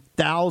Bureau and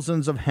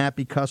thousands of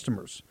happy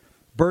customers,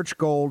 Birch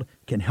Gold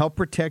can help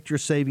protect your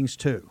savings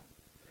too.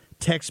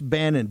 Text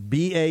Bannon,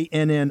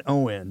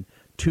 Bannon,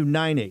 to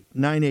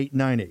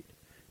 989898.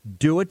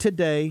 Do it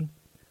today.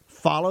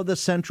 Follow the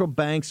central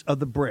banks of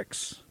the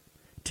BRICS.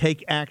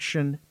 Take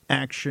action,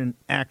 action,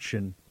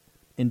 action,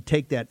 and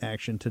take that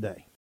action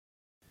today.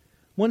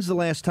 When's the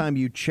last time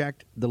you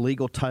checked the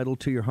legal title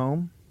to your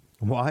home?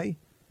 Why?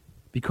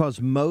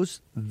 Because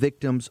most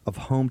victims of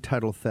home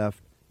title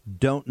theft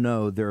don't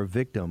know they're a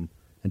victim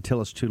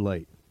until it's too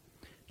late.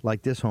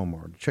 Like this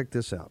homeowner. Check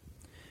this out.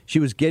 She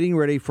was getting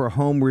ready for a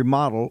home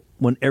remodel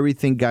when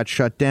everything got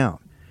shut down.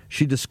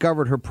 She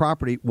discovered her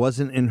property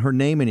wasn't in her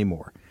name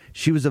anymore.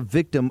 She was a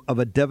victim of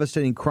a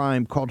devastating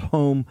crime called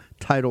home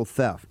title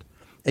theft.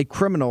 A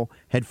criminal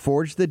had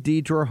forged the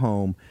deed to her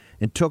home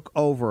and took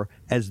over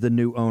as the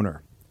new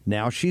owner.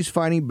 Now she's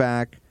fighting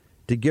back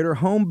to get her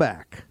home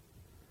back.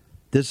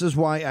 This is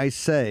why I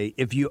say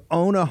if you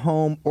own a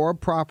home or a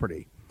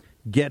property,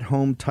 get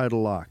Home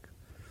Title Lock.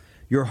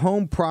 Your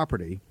home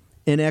property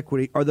and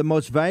equity are the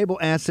most valuable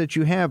assets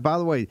you have. By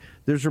the way,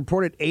 there's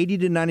reported 80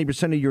 to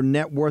 90% of your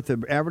net worth,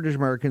 of average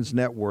American's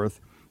net worth,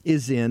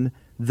 is in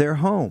their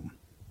home.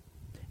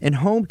 And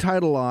Home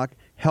Title Lock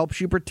helps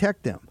you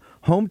protect them.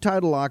 Home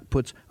Title Lock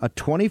puts a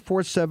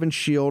 24/7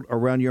 shield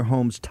around your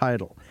home's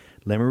title.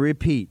 Let me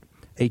repeat,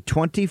 a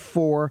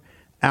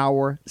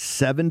 24-hour,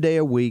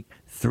 7-day-a-week,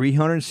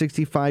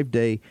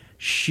 365-day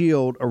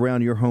shield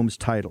around your home's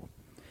title.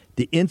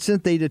 The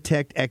instant they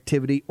detect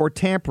activity or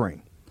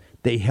tampering,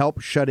 they help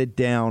shut it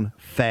down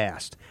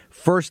fast.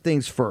 First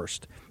things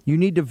first, you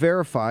need to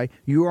verify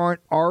you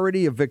aren't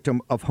already a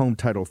victim of home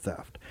title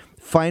theft.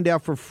 Find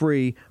out for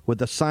free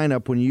with a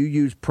sign-up when you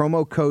use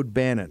promo code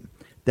Bannon.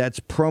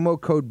 That's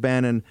promo code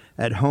Bannon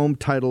at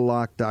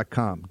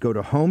HomeTitleLock.com. Go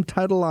to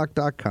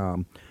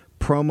HomeTitleLock.com,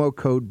 promo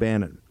code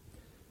Bannon.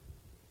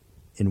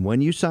 And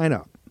when you sign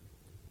up,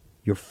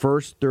 your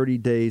first 30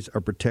 days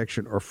of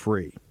protection are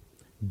free.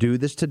 Do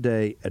this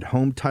today at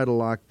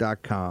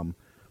HomeTitleLock.com,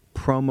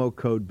 promo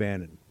code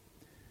Bannon.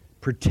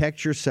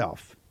 Protect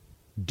yourself.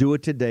 Do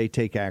it today.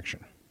 Take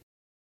action.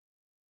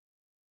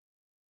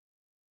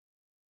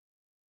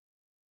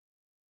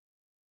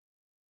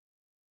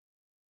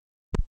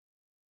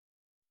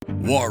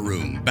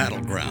 WarRoom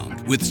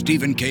Battleground with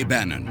Stephen K.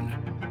 Bannon.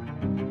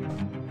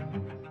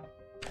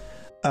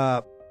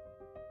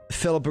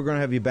 Philip, we're going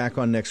to have you back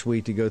on next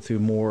week to go through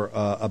more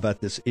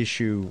about this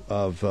issue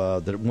of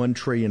the $1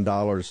 trillion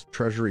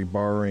Treasury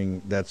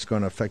borrowing that's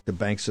going to affect the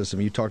bank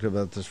system. You talked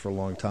about this for a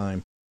long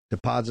time.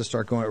 Deposits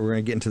start going. We're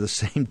going to get into the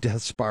same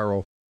death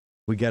spiral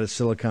we got at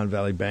Silicon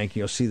Valley Bank.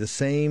 You'll see the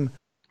same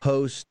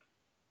host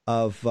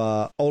of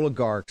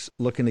oligarchs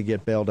looking to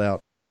get bailed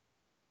out.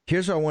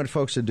 Here's what I want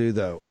folks to do,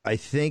 though. I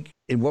think,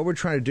 and what we're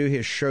trying to do here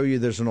is show you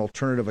there's an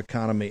alternative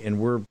economy, and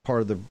we're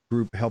part of the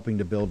group helping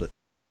to build it.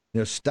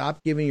 Stop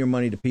giving your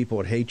money to people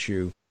that hate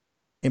you,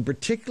 and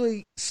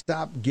particularly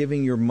stop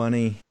giving your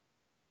money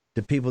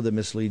to people that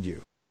mislead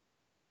you.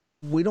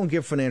 We don't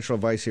give financial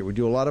advice here. We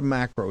do a lot of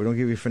macro. We don't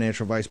give you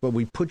financial advice, but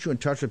we put you in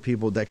touch with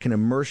people that can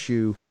immerse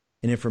you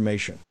in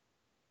information.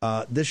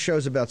 This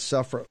show's about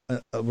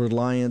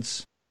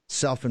self-reliance,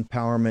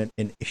 self-empowerment,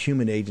 and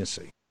human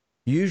agency.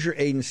 Use your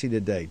agency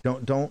today.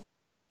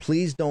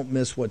 Please don't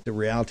miss what the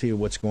reality of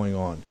what's going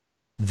on.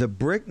 The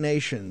BRIC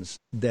nations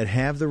that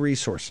have the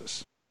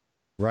resources,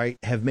 right,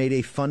 have made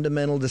a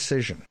fundamental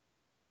decision.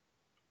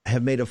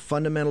 That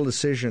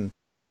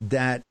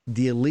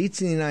the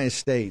elites in the United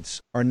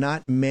States are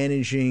not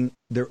managing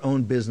their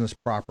own business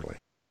properly,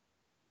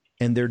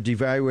 and they're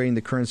devaluing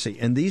the currency.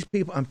 And these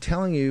people, I'm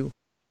telling you,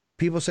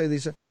 people say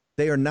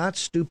they are not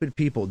stupid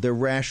people. They're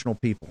rational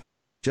people,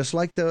 just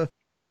like the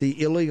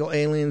illegal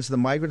aliens, the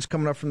migrants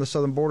coming up from the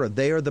southern border.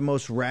 They are the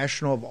most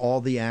rational of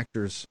all the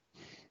actors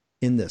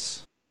in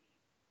this,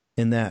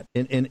 in that.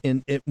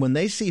 And when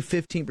they see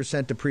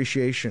 15%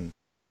 depreciation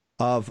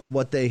of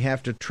what they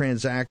have to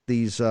transact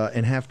these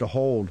and have to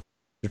hold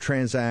to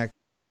transact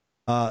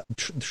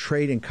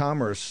trade and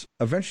commerce,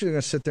 eventually they're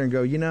going to sit there and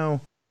go,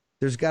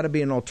 there's got to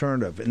be an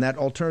alternative. And that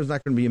alternative is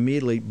not going to be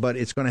immediately, but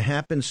it's going to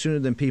happen sooner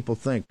than people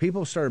think.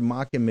 People started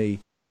mocking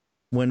me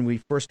when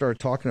we first started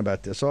talking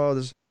about this.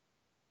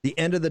 The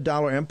end of the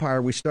dollar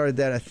empire, we started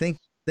that, I think,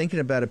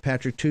 thinking about it,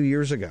 Patrick, 2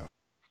 years ago.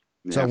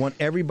 Yeah. So I want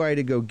everybody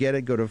to go get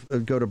it. Go to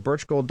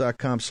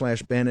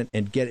birchgold.com/Bannon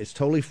and get it. It's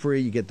totally free.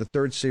 You get the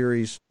third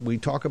series. We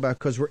talk about,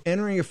 because we're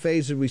entering a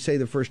phase, as we say,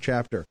 the first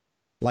chapter.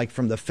 like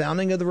from the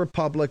founding of the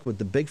Republic with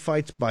the big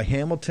fights by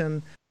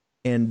Hamilton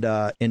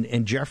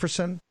and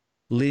Jefferson,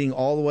 leading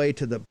all the way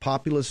to the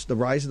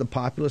rise of the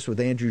populace with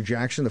Andrew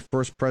Jackson, the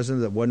first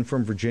president that wasn't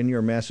from Virginia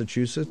or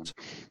Massachusetts.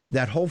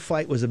 That whole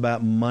fight was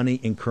about money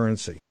and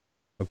currency.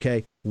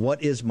 Okay,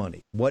 what is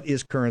money? What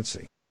is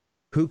currency?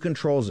 Who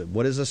controls it?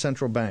 What is a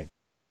central bank?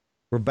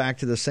 We're back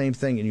to the same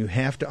thing, and you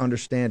have to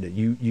understand it.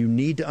 You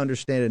need to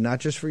understand it, not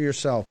just for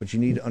yourself, but you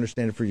need to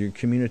understand it for your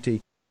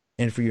community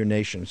and for your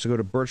nation. So go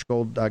to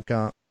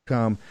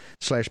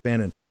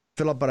birchgold.com/Bannon.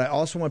 Philip, but I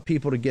also want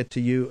people to get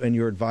to you and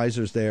your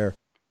advisors there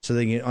so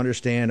they can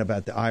understand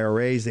about the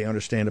IRAs, they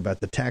understand about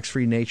the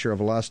tax-free nature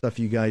of a lot of stuff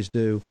you guys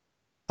do.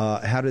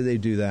 How do they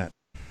do that?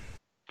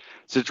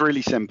 So it's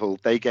really simple.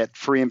 They get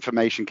free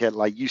information kit.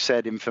 Like you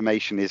said,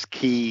 information is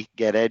key.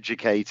 Get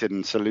educated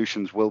and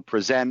solutions will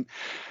present.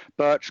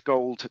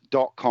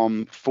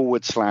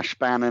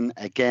 birchgold.com/Bannon.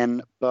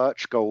 Again,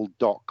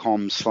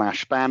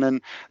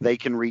 birchgold.com/Bannon. They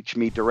can reach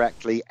me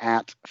directly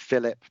at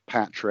Philip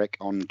Patrick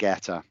on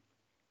Getter.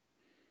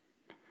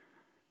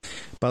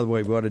 By the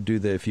way, we ought to do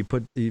that. If you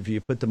put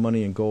the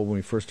money in gold when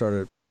we first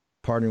started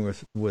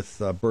partnering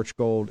with Birch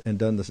Gold and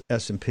done the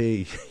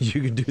S&P,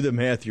 you can do the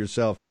math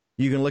yourself.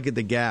 You can look at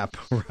the gap,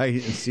 right,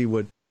 and see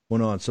what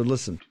went on. So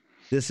listen,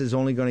 this is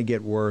only going to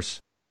get worse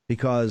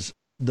because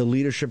the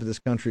leadership of this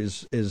country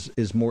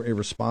is more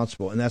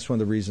irresponsible, and that's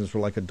one of the reasons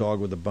we're like a dog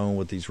with a bone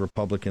with these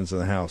Republicans in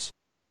the House.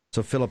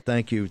 So Philip,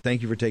 thank you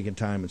for taking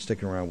time and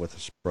sticking around with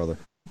us, brother.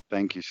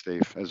 Thank you,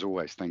 Steve. As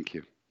always, thank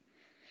you.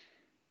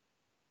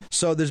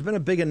 So there's been a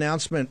big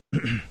announcement.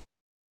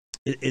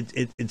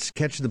 It's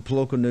catching the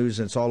political news,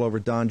 and it's all over.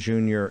 Don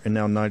Jr. and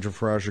now Nigel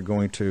Farage are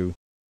going to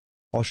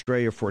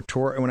Australia for a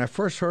tour. And when I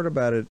first heard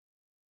about it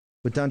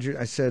with Don Jr.,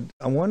 I said,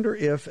 I wonder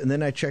if, and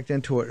then I checked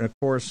into it, and of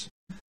course,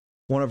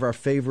 one of our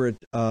favorite,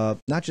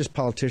 not just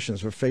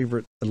politicians, but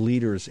favorite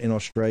leaders in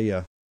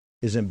Australia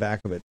is in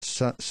back of it,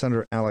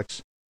 Senator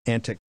Alex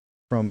Antic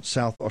from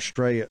South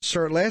Australia.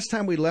 Sir, last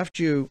time we left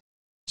you,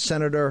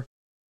 Senator,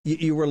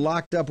 you were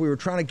locked up. We were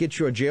trying to get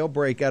you a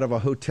jailbreak out of a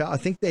hotel. I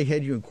think they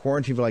had you in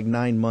quarantine for like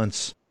 9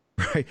 months,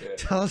 right? Yeah.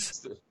 Tell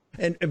us.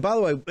 And by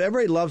the way,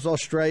 everybody loves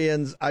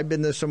Australians. I've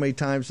been there so many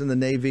times in the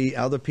Navy.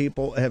 Other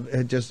people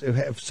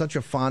have such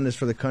a fondness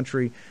for the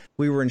country.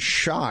 We were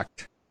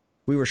shocked.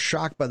 We were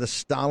shocked by the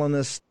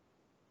Stalinist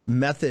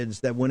methods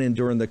that went in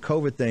during the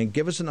COVID thing.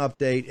 Give us an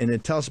update and then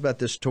tell us about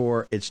this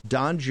tour. It's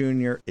Don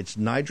Jr., it's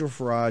Nigel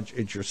Farage,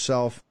 it's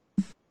yourself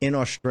in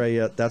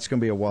Australia. That's going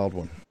to be a wild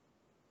one.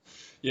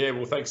 Yeah,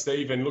 well, thanks,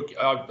 Steve. And look,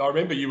 I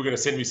remember you were going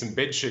to send me some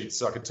bed sheets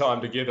so I could tie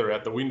them together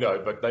out the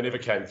window, but they never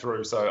came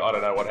through. So I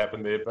don't know what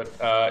happened there. But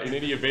in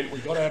any event, we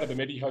got out of the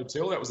Medi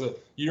Hotel. That was a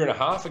year and a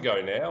half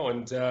ago now,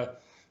 and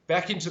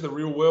back into the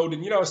real world.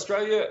 And, you know,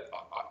 Australia,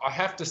 I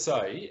have to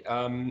say,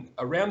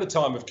 around the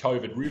time of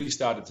COVID, really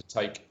started to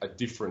take a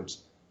different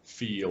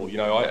feel. You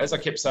know, as I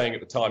kept saying at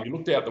the time, you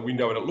looked out the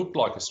window and it looked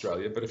like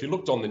Australia, but if you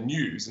looked on the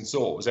news and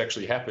saw what was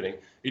actually happening,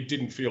 it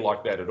didn't feel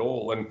like that at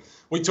all. And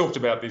we talked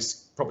about this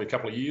probably a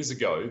couple of years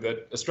ago,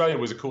 that Australia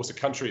was, of course, a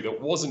country that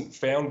wasn't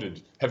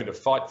founded having to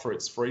fight for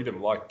its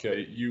freedom like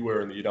you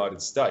were in the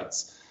United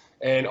States.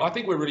 And I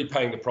think we're really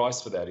paying the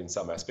price for that in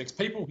some aspects.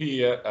 People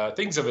here,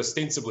 things have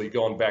ostensibly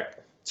gone back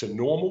to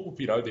normal.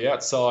 You know, the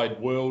outside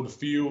world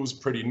feels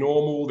pretty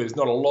normal. There's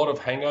not a lot of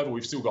hangover.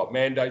 We've still got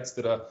mandates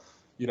that are,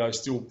 you know,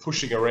 still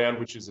pushing around,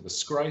 which is a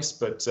disgrace.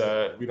 But,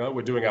 you know,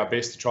 we're doing our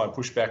best to try and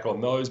push back on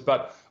those.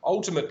 But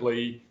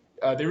ultimately,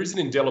 there is an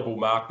indelible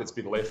mark that's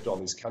been left on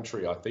this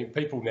country, I think.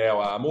 People now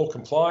are more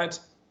compliant.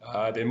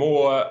 They're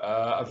more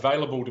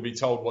available to be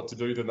told what to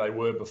do than they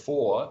were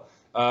before.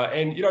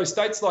 And, you know,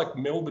 states like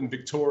Melbourne,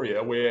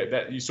 Victoria, where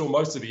that you saw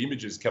most of the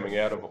images coming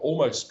out of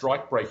almost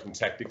strike-breaking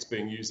tactics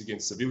being used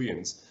against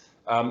civilians,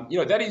 you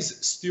know, that is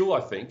still,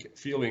 I think,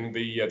 feeling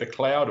the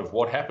cloud of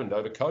what happened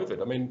over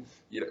COVID. I mean,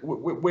 you know,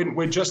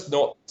 we're just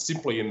not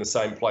simply in the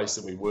same place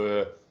that we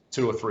were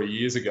 2 or 3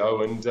 years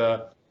ago. And,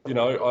 you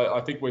know,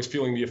 I think we're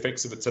feeling the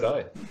effects of it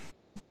today.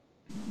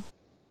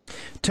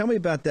 Tell me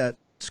about that,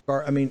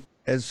 Scar. I mean,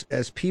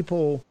 as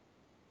people,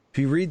 if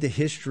you read the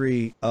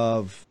history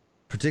of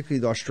particularly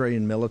the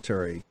Australian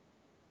military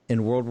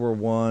in World War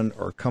I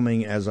or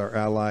coming as our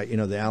ally, you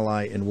know, the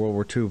ally in World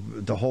War II,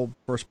 the whole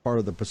first part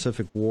of the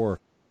Pacific War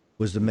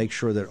was to make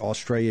sure that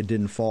Australia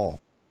didn't fall,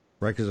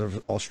 right? Because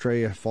if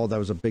Australia fall, that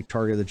was a big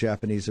target. The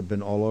Japanese have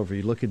been all over.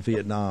 You look at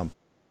Vietnam,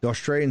 the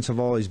Australians have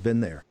always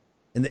been there.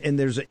 And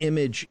there's an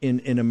image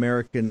in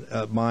American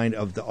mind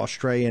of the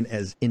Australian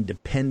as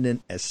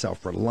independent, as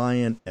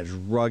self-reliant, as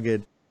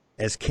rugged,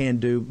 as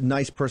can-do,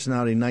 nice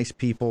personality, nice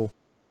people,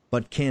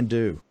 but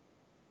can-do.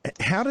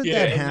 How did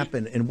that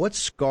happen, and what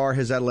scar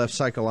has that left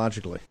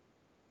psychologically?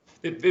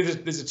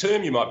 There's a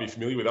term you might be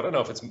familiar with. I don't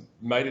know if it's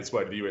made its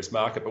way to the US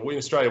market, but we in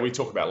Australia, we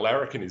talk about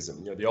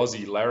larrikinism, you know, the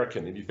Aussie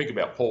larrikin. And you think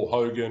about Paul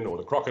Hogan or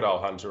the crocodile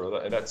hunter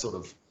or that sort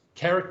of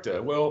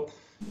character. Well,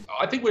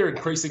 I think we're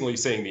increasingly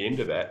seeing the end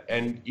of that.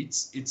 And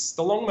it's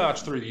the long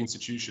march through the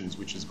institutions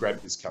which has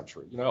grabbed this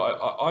country. You know,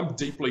 I'm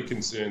deeply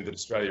concerned that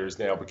Australia is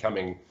now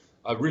becoming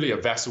really a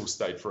vassal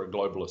state for a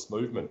globalist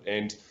movement.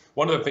 And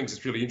one of the things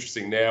that's really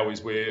interesting now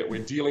is we're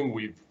dealing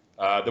with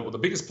the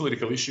biggest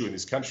political issue in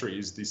this country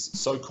is this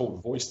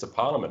so-called voice to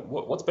parliament.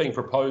 What's being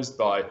proposed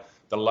by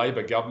the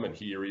Labor government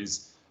here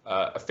is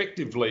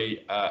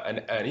effectively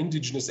an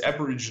Indigenous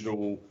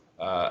Aboriginal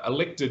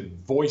elected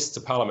voice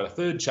to parliament, a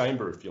third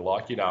chamber, if you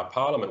like, in our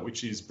parliament,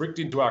 which is bricked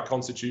into our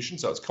constitution.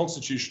 So it's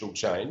constitutional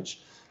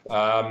change.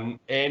 And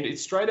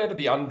it's straight out of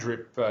the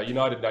UNDRIP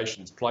United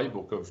Nations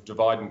playbook of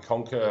divide and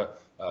conquer,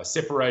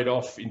 separate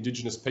off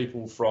Indigenous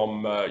people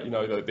from,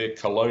 their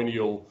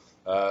colonial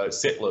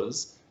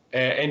settlers,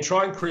 and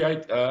try and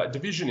create a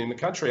division in the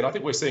country. And I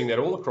think we're seeing that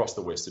all across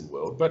the Western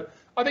world. But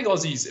I think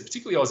Aussies,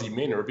 particularly Aussie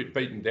men, are a bit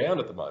beaten down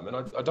at the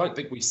moment. I don't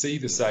think we see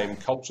the same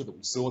culture that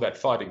we saw, that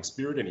fighting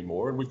spirit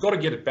anymore. And we've got to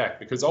get it back,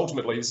 because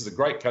ultimately this is a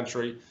great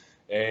country.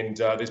 And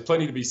there's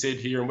plenty to be said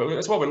here, and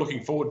that's why we're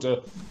looking forward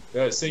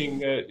to seeing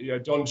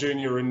Don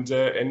Jr. and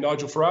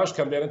Nigel Farage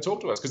come down and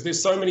talk to us, because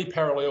there's so many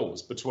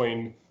parallels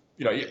between,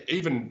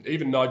 even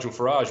Nigel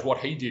Farage, what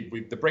he did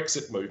with the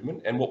Brexit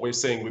movement, and what we're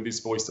seeing with this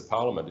voice to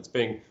Parliament. It's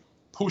being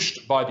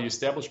pushed by the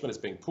establishment,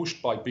 it's being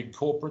pushed by big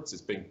corporates,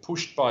 it's being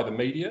pushed by the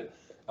media,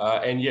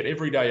 and yet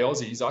everyday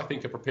Aussies, I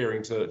think, are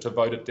preparing to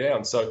vote it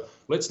down. So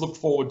let's look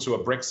forward to a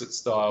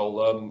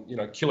Brexit-style,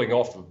 killing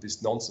off of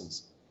this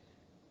nonsense.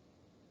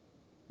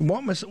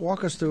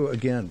 Walk us through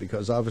again,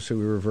 because obviously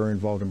we were very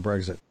involved in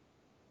Brexit.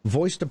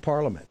 Voice to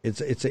Parliament.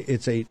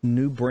 It's a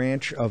new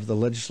branch of the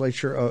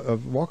legislature.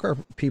 Walk our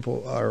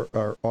people,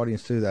 our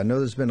audience through that. I know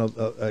there's been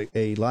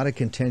a lot of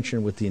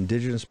contention with the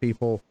Indigenous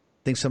people.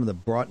 I think some of the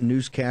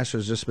newscasters,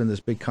 there's just been this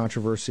big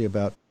controversy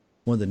about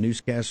one of the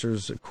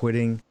newscasters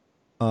quitting.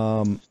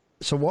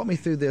 So walk me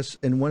through this,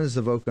 and when is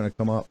the vote going to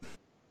come up?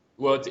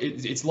 Well,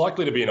 it's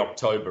likely to be in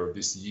October of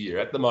this year.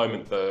 At the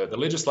moment, the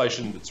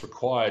legislation that's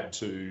required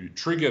to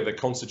trigger the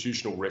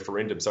constitutional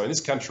referendum. So in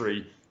this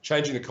country,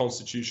 changing the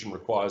constitution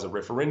requires a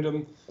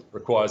referendum,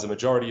 requires a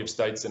majority of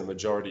states and a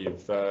majority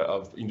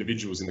of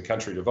individuals in the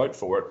country to vote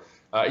for it.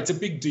 It's a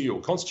big deal.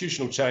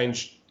 Constitutional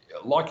change,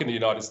 like in the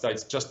United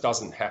States, just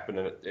doesn't happen,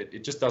 and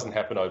it just doesn't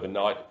happen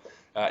overnight.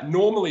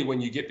 Normally,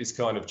 when you get this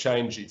kind of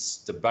change, it's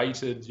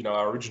debated.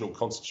 Our original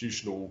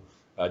constitutional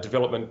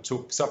development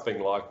took something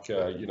like,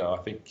 I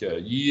think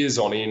years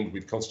on end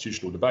with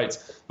constitutional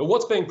debates. But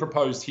what's being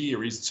proposed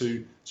here is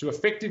to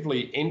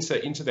effectively enter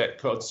into that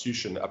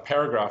constitution a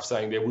paragraph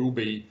saying there will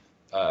be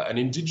an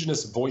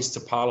Indigenous voice to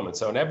Parliament,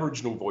 so an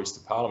Aboriginal voice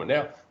to Parliament.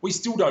 Now, we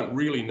still don't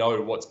really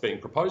know what's being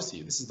proposed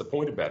here. This is the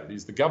point about it,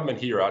 is the government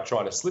here are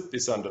trying to slip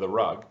this under the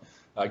rug,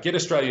 get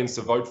Australians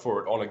to vote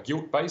for it on a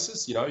guilt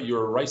basis. You're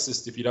a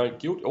racist if you don't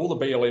guilt. All the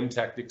BLM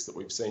tactics that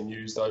we've seen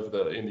used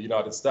in the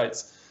United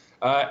States.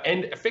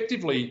 And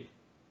effectively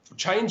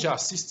change our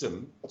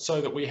system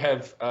so that we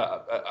have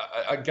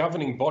a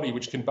governing body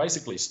which can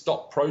basically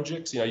stop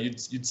projects.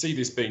 You'd see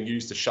this being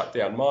used to shut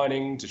down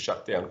mining, to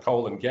shut down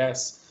coal and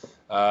gas.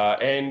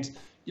 And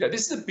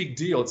this is a big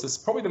deal. It's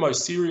probably the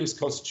most serious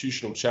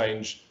constitutional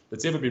change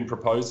that's ever been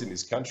proposed in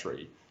this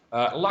country.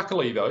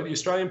 Luckily, though, the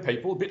Australian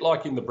people, a bit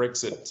like in the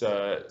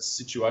Brexit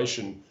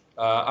situation,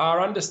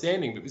 are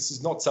understanding that this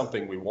is not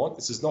something we want.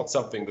 This is not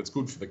something that's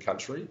good for the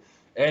country.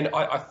 And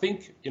I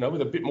think,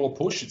 with a bit more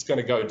push, it's going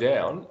to go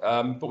down.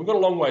 But we've got a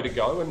long way to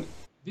go. And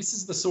this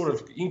is the sort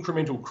of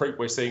incremental creep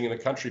we're seeing in the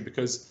country,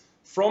 because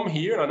from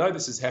here, and I know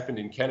this has happened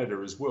in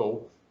Canada as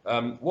well,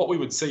 what we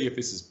would see if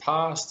this is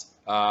passed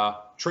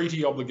are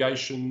treaty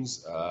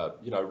obligations,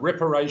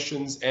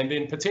 reparations, and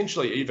then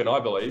potentially even, I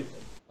believe,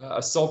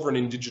 a sovereign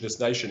Indigenous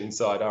nation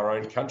inside our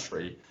own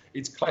country.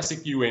 It's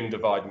classic UN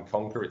divide and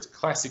conquer. It's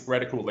classic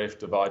radical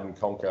left divide and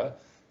conquer.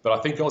 But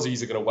I think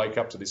Aussies are going to wake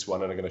up to this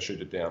one and are going to shoot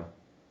it down.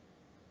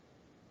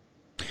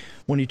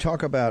 When you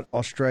talk about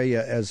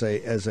Australia as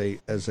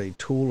a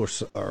tool or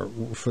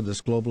for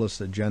this globalist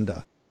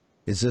agenda,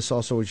 is this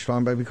also what you're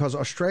talking about? Because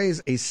Australia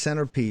is a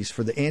centerpiece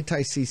for the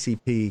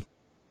anti-CCP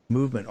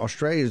movement.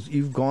 Australia,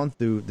 you've gone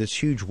through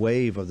this huge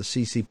wave of the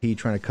CCP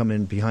trying to come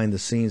in behind the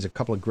scenes. A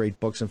couple of great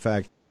books. In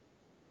fact,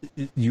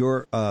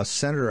 your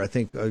senator, I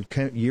think,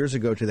 years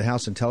ago to the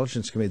House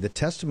Intelligence Committee, the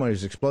testimony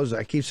was explosive.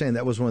 I keep saying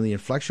that was one of the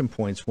inflection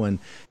points when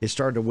it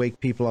started to wake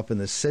people up in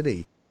the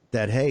city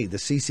that, hey, the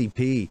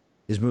CCP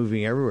is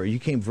moving everywhere. You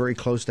came very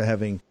close to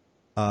having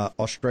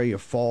Australia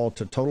fall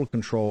to total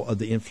control of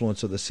the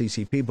influence of the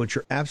CCP. But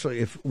you're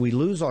absolutely, if we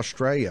lose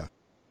Australia,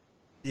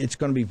 it's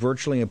going to be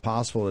virtually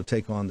impossible to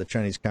take on the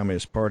Chinese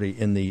Communist Party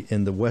in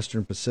the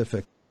Western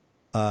Pacific,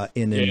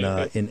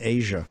 in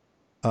Asia.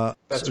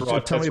 That's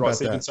right. Tell me about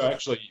that. So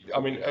actually,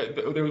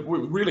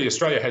 really,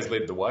 Australia has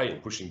led the way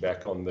in pushing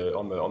back on the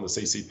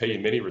CCP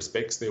in many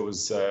respects. There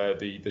was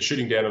the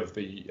shooting down of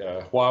the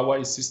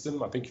Huawei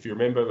system. I think, if you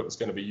remember, that was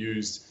going to be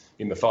used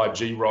in the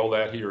 5G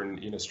rollout here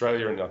in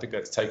Australia, and I think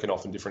that's taken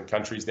off in different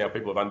countries now.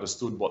 People have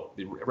understood what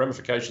the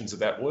ramifications of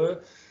that were,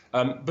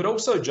 but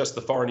also just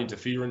the foreign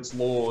interference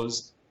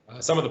laws,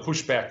 some of the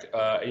pushback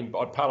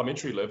on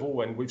parliamentary level,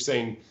 and we've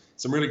seen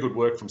some really good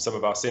work from some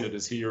of our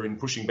senators here in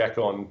pushing back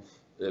on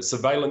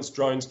surveillance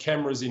drones,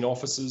 cameras in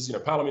offices.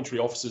 Parliamentary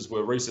offices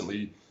were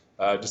recently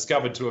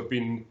discovered to have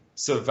been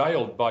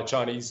surveilled by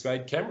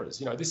Chinese-made cameras.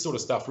 You know, this sort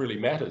of stuff really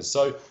matters.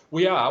 So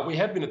we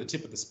have been at the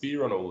tip of the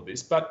spear on all of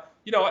this. But,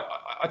 you know,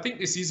 I think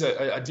this is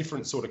a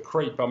different sort of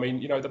creep. I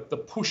mean, you know, the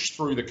push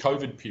through the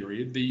COVID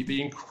period,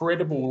 the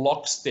incredible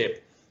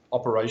lockstep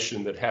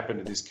operation that happened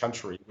in this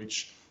country,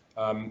 which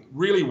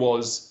really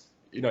was,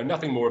 you know,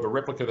 nothing more of a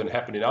replica than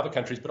happened in other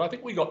countries. But I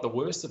think we got the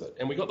worst of it.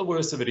 And we got the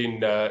worst of it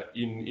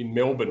in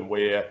Melbourne,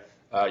 where,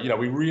 you know,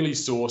 we really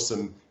saw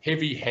some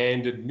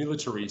heavy-handed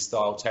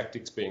military-style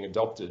tactics being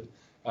adopted.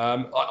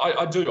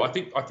 I do. I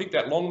think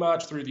that long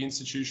march through the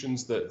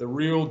institutions, the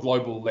real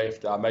global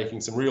left are making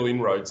some real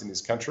inroads in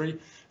this country.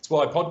 It's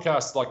why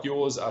podcasts like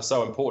yours are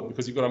so important,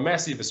 because you've got a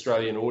massive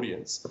Australian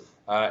audience,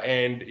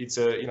 and it's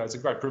a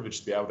great privilege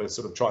to be able to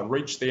sort of try and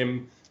reach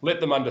them, let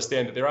them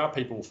understand that there are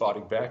people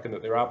fighting back and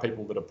that there are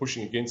people that are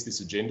pushing against this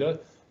agenda.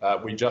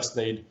 We just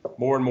need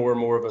more and more and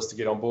more of us to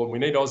get on board. We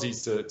need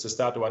Aussies to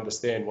start to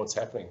understand what's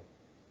happening.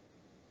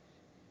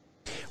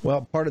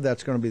 Well, part of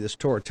that's going to be this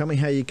tour. Tell me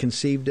how you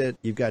conceived it.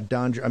 You've got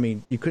Don. I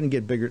mean, you couldn't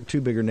get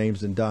two bigger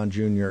names than Don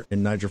Jr.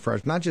 and Nigel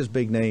Farage. Not just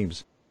big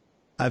names.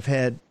 I've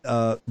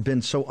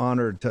been so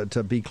honored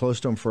to be close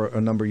to them for a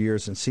number of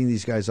years and seeing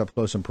these guys up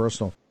close and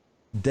personal.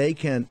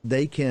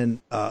 The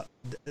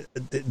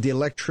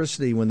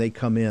electricity when they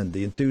come in,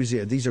 the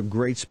enthusiasm. These are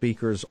great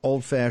speakers,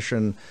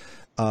 old-fashioned,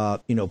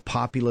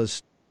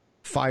 populist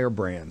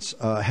firebrands.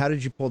 How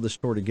did you pull this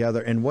tour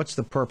together, and what's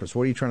the purpose?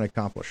 What are you trying to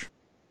accomplish?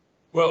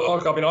 Well, I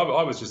mean,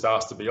 I was just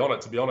asked to be on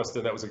it, to be honest,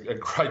 and that was a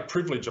great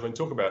privilege. I mean,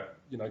 talk about,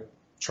 you know,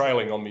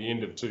 trailing on the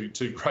end of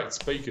two great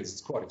speakers.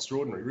 It's quite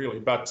extraordinary, really.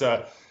 But,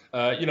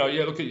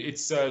 look,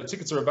 it's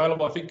tickets are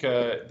available. I think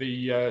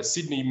the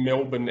Sydney,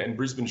 Melbourne and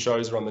Brisbane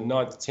shows are on the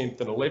 9th, 10th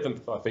and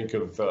 11th, I think,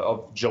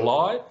 of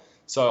July.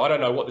 So I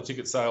don't know what the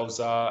ticket sales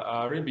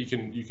are in, but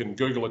you can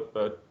Google it,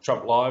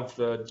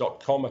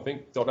 trumplive.com, I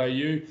think,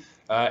 .au.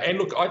 And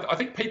look, I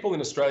think people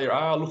in Australia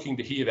are looking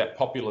to hear that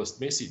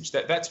populist message.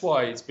 That's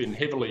why it's been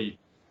heavily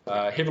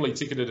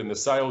ticketed, and the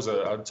sales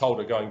are told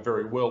are going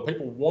very well.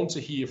 People want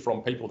to hear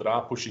from people that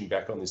are pushing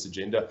back on this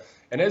agenda.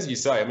 And as you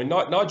say, I mean,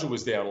 Nigel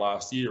was down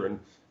last year and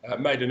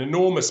made an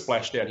enormous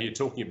splash down here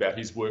talking about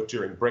his work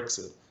during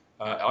Brexit.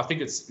 I think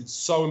it's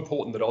so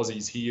important that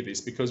Aussies hear this,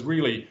 because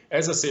really,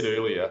 as I said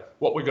earlier,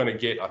 what we're going to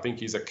get, I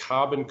think, is a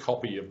carbon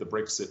copy of the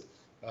Brexit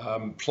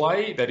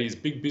play that is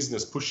big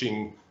business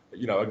pushing,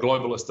 you know, a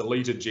globalist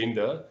elite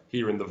agenda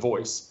here in The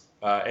Voice.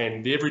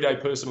 And the everyday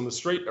person on the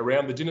street,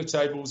 around the dinner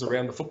tables,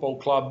 around the football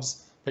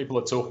clubs, people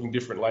are talking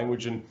different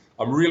language. And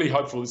I'm really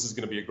hopeful this is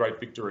going to be a great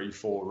victory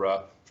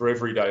for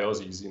everyday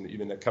Aussies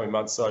in the coming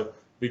months. So it'd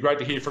be great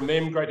to hear from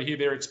them, great to hear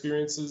their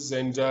experiences.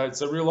 And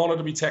it's a real honour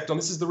to be tacked on.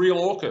 This is the real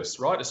AUKUS,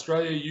 right?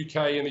 Australia, UK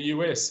and the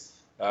US.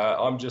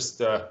 I'm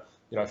just,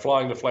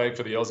 flying the flag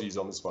for the Aussies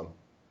on this one.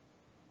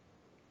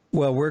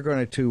 Well, we're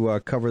going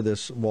to cover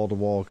this wall to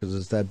wall because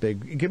it's that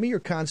big. Give me your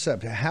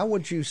concept. How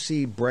would you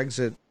see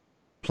Brexit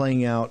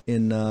playing out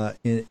in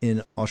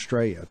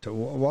Australia?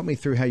 Walk me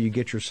through how you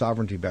get your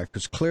sovereignty back,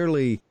 because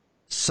clearly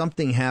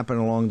something happened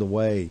along the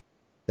way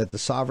that the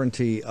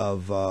sovereignty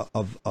of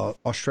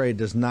Australia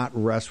does not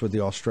rest with the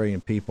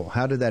Australian people.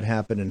 How did that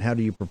happen, and how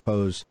do you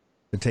propose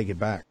to take it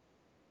back?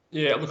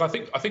 Yeah, look, I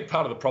think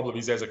part of the problem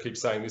is, as I keep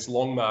saying, this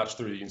long march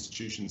through the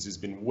institutions has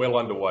been well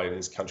underway in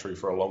this country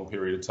for a long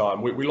period of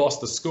time. We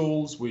lost the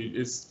schools.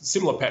 It's a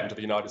similar pattern to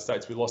the United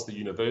States. We lost the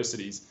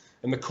universities.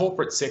 And the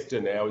corporate sector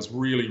now is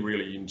really,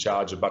 really in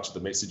charge of much of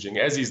the messaging,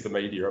 as is the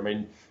media. I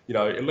mean, you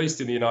know, at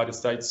least in the United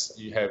States,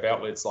 you have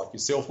outlets like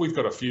yourself. We've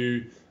got a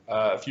few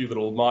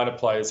little minor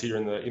players here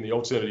in the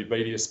alternative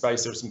media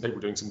space. There are some people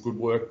doing some good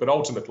work, but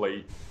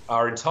ultimately,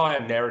 our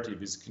entire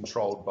narrative is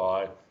controlled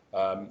by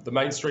the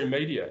mainstream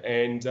media.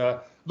 And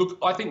look,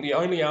 I think the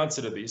only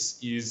answer to this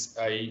is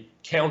a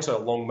counter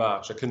long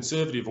march, a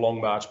conservative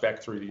long march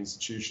back through the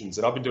institutions.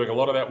 And I've been doing a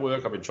lot of that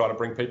work. I've been trying to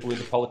bring people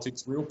into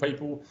politics, real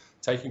people,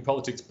 taking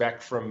politics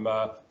back from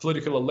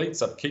political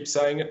elites. I keep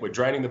saying it. We're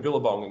draining the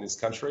billabong in this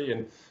country,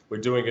 and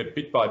we're doing it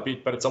bit by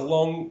bit. But it's a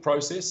long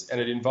process, and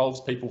it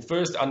involves people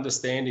first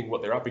understanding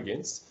what they're up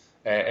against,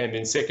 and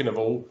then second of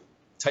all,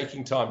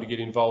 taking time to get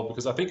involved.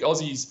 Because I think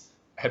Aussies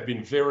have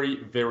been very,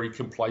 very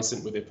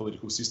complacent with their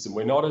political system.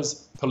 We're not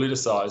as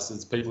politicised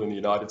as people in the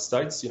United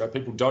States. You know,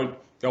 people don't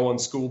go on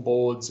school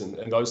boards and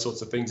those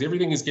sorts of things.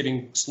 Everything is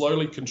getting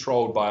slowly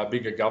controlled by a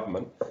bigger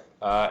government.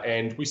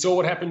 And we saw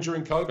what happened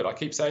during COVID. I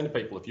keep saying to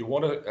people, if you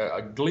want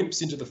a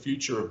glimpse into the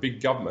future of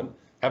big government,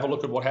 have a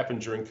look at what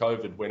happened during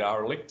COVID, when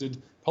our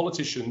elected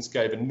politicians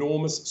gave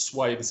enormous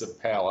swathes of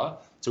power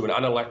to an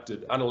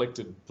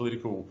unelected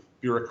political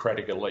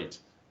bureaucratic elite.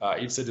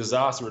 It's a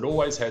disaster. It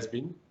always has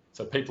been.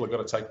 So people have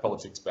got to take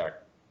politics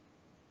back.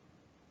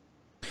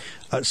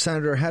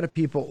 Senator, how do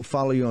people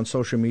follow you on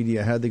social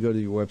media? How do they go to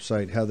your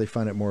website? How do they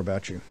find out more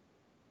about you?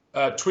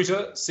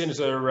 Twitter,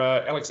 Senator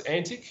Alex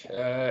Antic,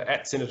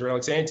 at Senator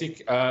Alex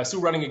Antic.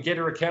 Still running a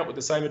Getter account with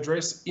the same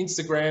address.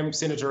 Instagram,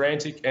 Senator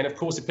Antic. And of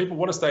course, if people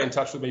want to stay in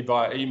touch with me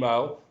via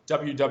email,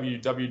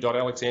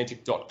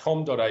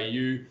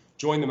 www.alexantic.com.au.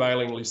 join the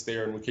mailing list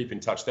there, and we keep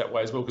in touch that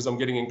way as well, because I'm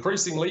getting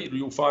increasingly,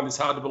 you'll find this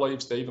hard to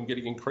believe, Steve, I'm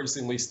getting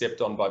increasingly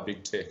stepped on by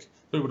big tech.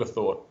 Who would have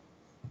thought?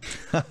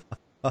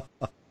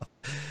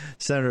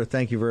 Senator,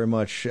 thank you very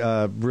much.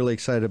 Really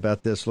excited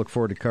about this. Look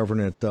forward to covering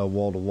it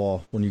wall to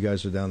wall when you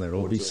guys are down there.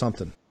 It'll be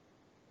something.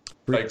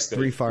 Thanks, Steve.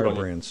 3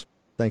 firebrands.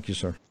 Thank you,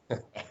 sir.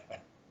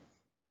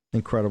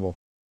 Incredible.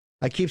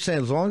 I keep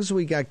saying, as long as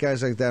we got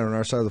guys like that on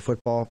our side of the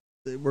football,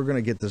 we're going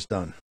to get this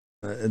done.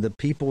 The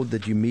people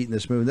that you meet in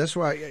this movement, that's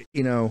why,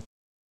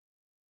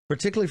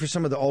 particularly for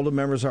some of the older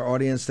members of our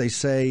audience, they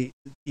say,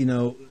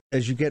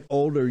 as you get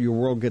older, your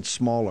world gets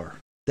smaller.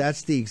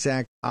 That's the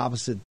exact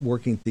opposite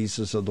working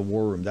thesis of the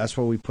War Room. That's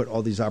why we put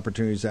all these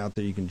opportunities out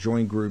there. You can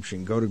join groups, you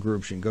can go to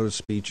groups, you can go to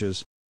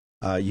speeches,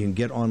 you can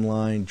get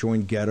online,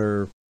 join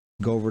Getter,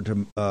 go over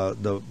to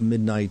the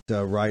Midnight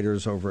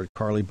Riders over at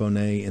Carly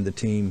Bonet and the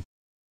team,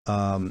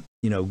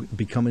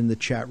 become in the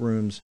chat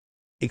rooms.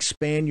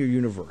 Expand your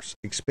universe,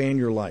 expand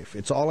your life.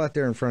 It's all out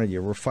there in front of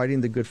you. We're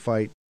fighting the good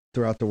fight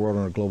throughout the world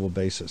on a global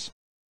basis.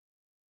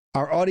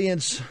 Our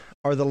audience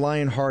are the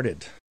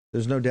lion-hearted.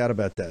 There's no doubt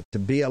about that. To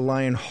be a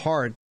lion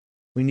heart,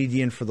 we need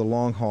you in for the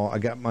long haul. I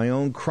got my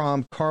own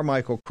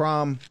Carmichael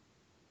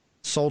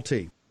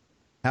Salty.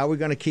 How are we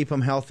going to keep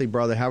them healthy,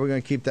 brother? How are we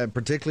going to keep that,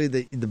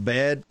 particularly the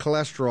bad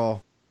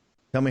cholesterol?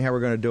 Tell me how we're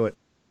going to do it.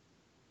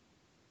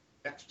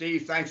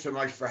 Steve, thanks so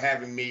much for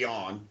having me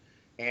on.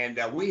 And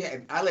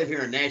I live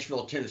here in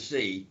Nashville,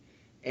 Tennessee,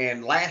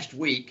 and last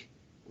week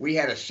we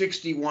had a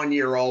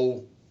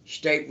 61-year-old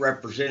state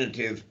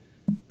representative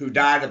who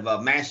died of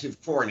a massive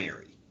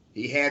coronary.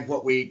 He had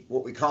what we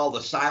call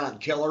the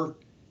silent killer,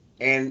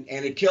 and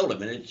it killed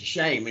him, and it's a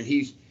shame. And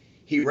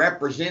he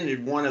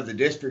represented one of the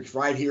districts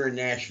right here in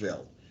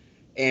Nashville.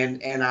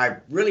 And I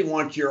really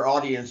want your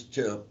audience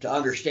to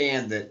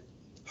understand that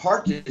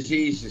heart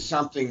disease is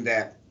something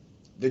that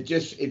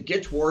just it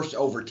gets worse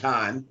over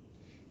time.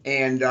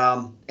 And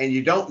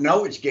you don't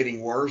know it's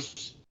getting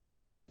worse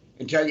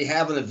until you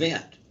have an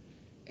event.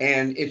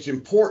 And it's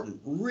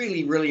important,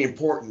 really, really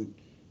important,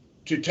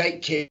 to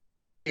take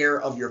care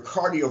of your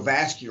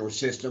cardiovascular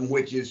system,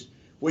 which is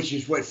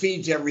what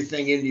feeds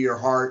everything into your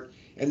heart,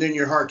 and then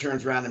your heart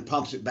turns around and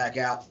pumps it back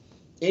out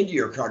into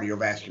your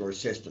cardiovascular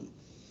system.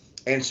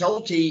 And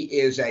soul tea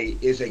is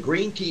a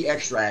green tea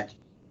extract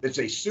that's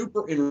a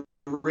super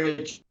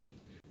enriched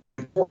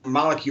important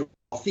molecule,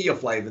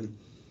 theaflavin,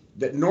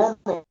 that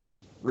normally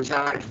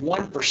resides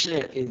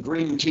 1% in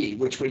green tea,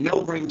 which we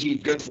know green tea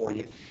is good for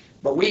you,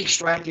 but we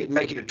extract it and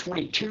make it a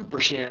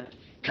 22%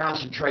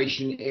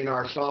 concentration in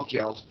our soft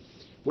gels,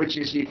 which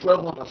is the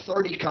equivalent of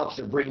 30 cups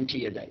of green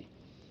tea a day.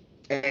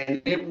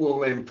 And it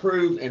will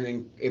improve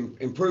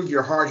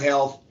your heart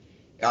health.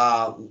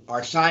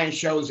 Our science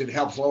shows it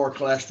helps lower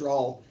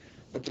cholesterol,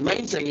 but the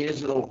main thing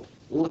is it'll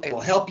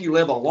help you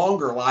live a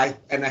longer life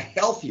and a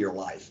healthier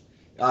life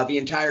the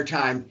entire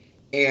time.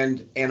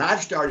 And I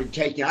started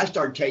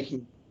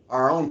taking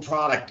our own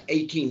product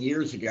 18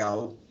 years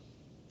ago.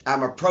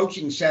 I'm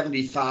approaching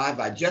 75.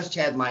 I just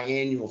had my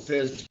annual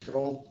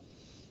physical,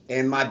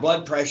 and my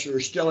blood pressure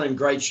is still in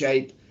great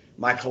shape.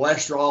 My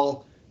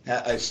cholesterol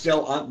is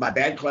still, my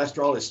bad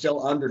cholesterol is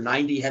still under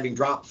 90, having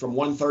dropped from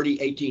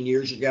 130 18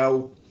 years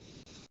ago.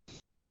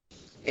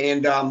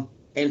 And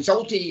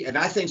soul tea, and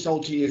I think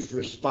soul tea is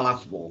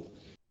responsible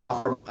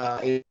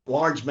in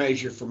large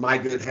measure for my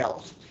good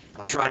health.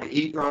 I try to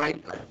eat right,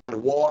 I try to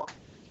walk,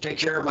 take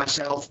care of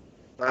myself,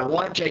 but I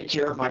want to take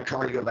care of my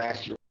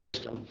cardiovascular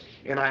system.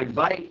 And I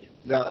invite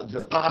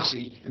the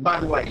posse, and by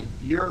the way,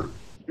 your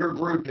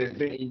group has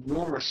been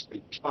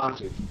enormously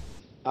responsive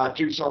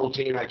to soul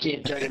tea, and I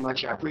can't tell you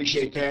much. I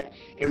appreciate that.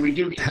 And we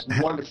do get some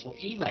wonderful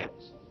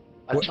emails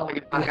telling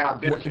about how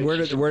it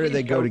benefits. Where do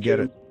they go to get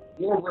it?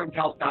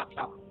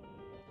 WarRoomHealth.com.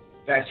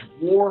 That's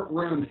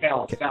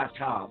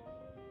WarRoomHealth.com.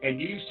 And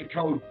use the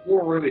code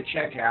WarRoom at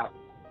checkout.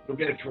 You'll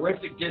get a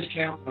terrific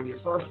discount on your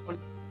first one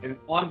and an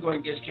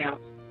ongoing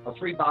discount of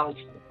 3 bottles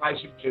for the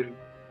price of 2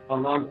 on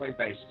an ongoing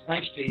basis.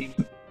 Thanks, Steve.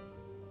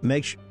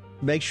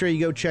 Make sure you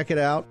go check it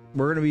out.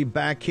 We're going to be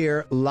back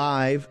here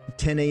live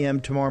 10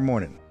 a.m. tomorrow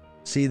morning.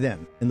 See you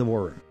then in the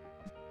War Room.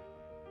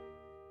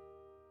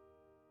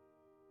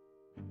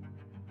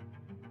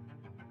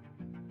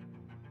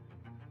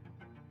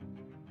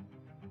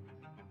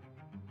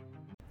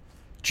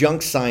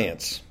 Junk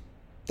science.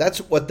 That's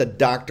what the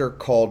doctor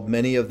called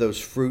many of those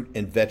fruit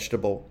and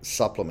vegetable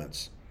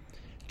supplements.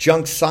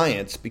 Junk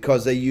science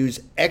because they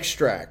use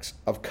extracts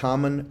of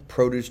common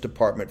produce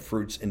department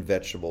fruits and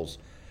vegetables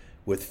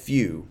with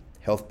few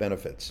health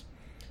benefits.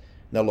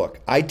 Now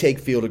look, I take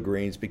Field of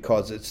Greens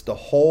because it's the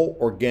whole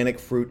organic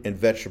fruit and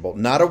vegetable,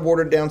 not a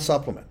watered down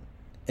supplement,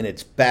 and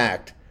it's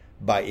backed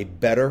by a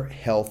better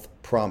health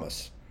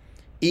promise.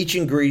 Each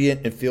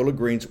ingredient in Field of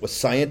Greens was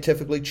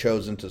scientifically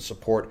chosen to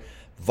support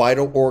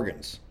vital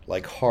organs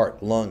like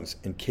heart, lungs,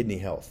 and kidney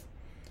health.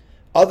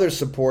 Others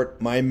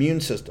support my immune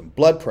system,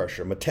 blood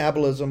pressure,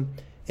 metabolism,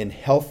 and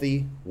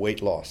healthy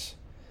weight loss.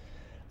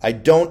 I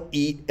don't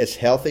eat as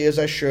healthy as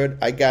I should.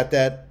 I got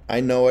that. I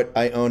know it.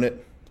 I own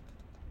it.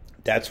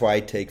 That's why I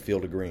take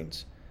Field of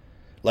Greens.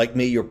 Like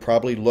me, you'll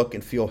probably look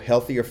and feel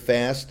healthier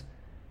fast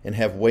and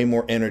have way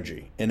more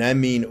energy. And I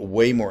mean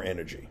way more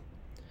energy.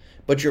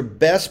 But your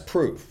best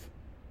proof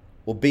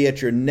will be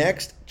at your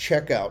next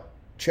checkup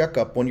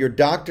when your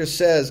doctor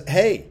says,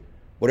 hey,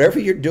 whatever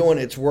you're doing,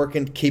 it's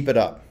working, keep it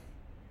up.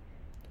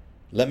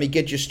 Let me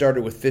get you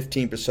started with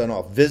 15%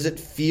 off. Visit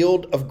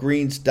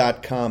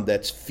fieldofgreens.com.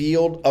 That's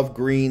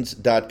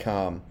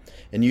fieldofgreens.com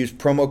and use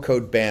promo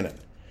code Bannon.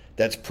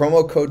 That's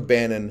promo code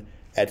Bannon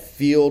at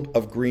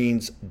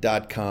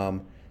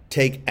fieldofgreens.com.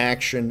 Take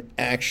action,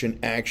 action,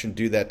 action.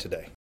 Do that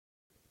today.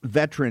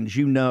 Veterans,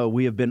 you know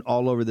we have been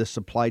all over this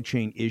supply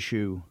chain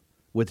issue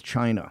with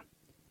China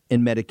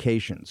and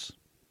medications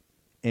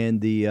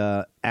and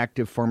the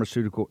active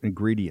pharmaceutical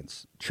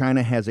ingredients.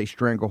 China has a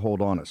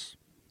stranglehold on us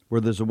where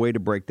there's a way to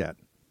break that.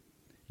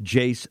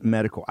 Jace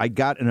Medical. I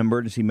got an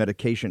emergency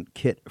medication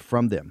kit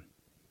from them.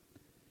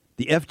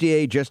 The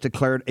FDA just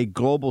declared a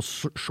global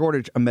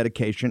shortage of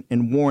medication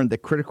and warned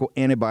that critical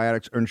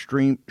antibiotics are in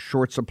extreme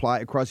short supply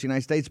across the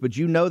United States. But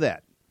you know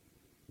that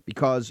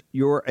because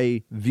you're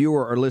a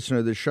viewer or listener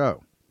to the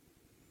show.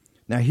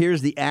 Now,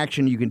 here's the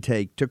action you can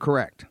take to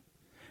correct.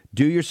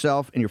 Do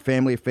yourself and your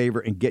family a favor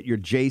and get your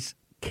Jace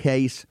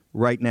case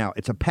right now.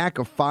 It's a pack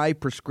of 5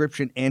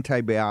 prescription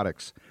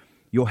antibiotics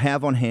you'll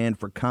have on hand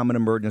for common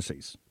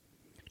emergencies.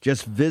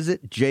 Just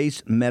visit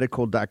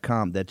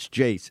jacemedical.com. That's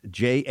Jace,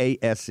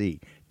 J-A-S-E,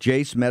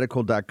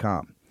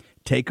 jacemedical.com.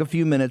 Take a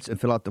few minutes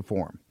and fill out the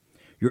form.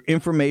 Your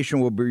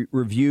information will be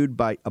reviewed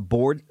by a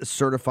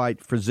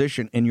board-certified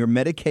physician, and your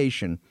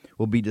medication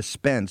will be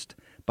dispensed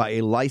by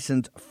a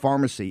licensed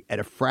pharmacy at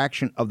a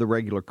fraction of the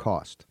regular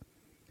cost.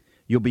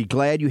 You'll be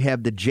glad you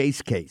have the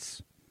Jace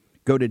case.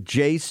 Go to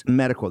Jace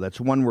Medical,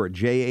 that's one word,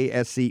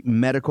 J-A-S-E,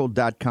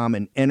 medical.com,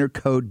 and enter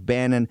code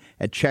Bannon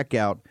at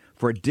checkout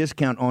for a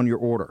discount on your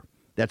order.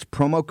 That's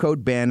promo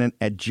code Bannon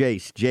at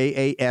Jace,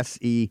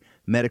 J-A-S-E,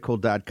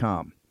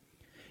 medical.com.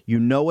 You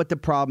know what the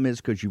problem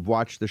is because you've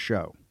watched the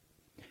show.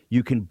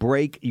 You can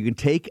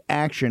take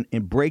action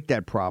and break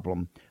that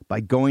problem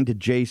by going to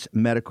Jace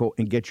Medical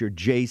and get your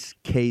Jace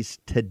case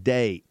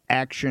today.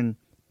 Action,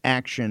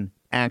 action,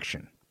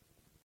 action.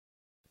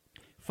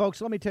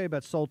 Folks, let me tell you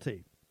about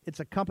Solti. It's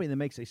a company that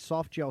makes a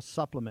soft gel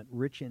supplement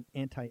rich in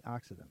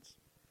antioxidants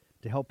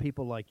to help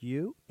people like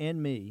you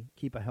and me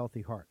keep a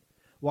healthy heart.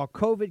 While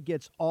COVID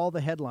gets all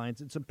the headlines,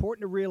 it's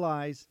important to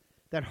realize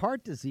that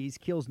heart disease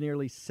kills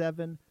nearly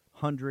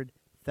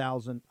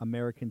 700,000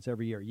 Americans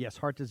every year. Yes,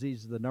 heart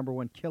disease is the number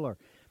one killer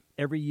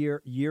every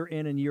year, year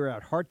in and year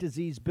out. Heart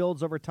disease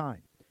builds over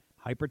time.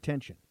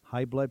 Hypertension,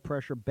 high blood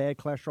pressure, bad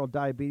cholesterol,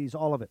 diabetes,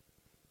 all of it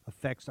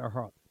affects our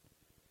heart.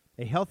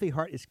 A healthy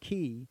heart is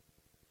key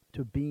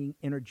to being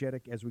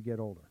energetic as we get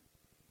older.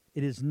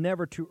 It is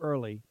never too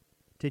early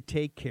to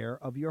take care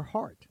of your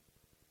heart.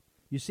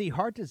 You see,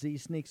 heart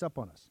disease sneaks up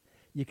on us.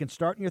 You can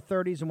start in your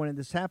 30s, and when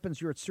this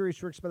happens, you're at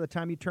serious risk by the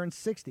time you turn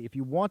 60. If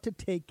you want to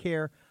take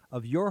care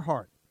of your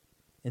heart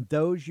and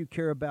those you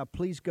care about,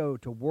 please go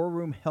to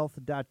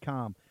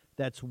WarRoomHealth.com.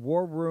 That's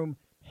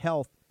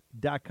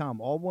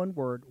WarRoomHealth.com. All one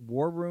word,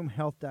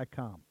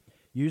 WarRoomHealth.com.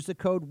 Use the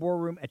code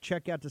WarRoom at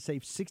checkout to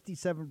save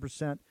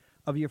 67%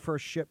 of your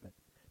first shipment.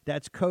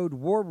 That's code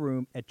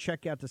WarRoom at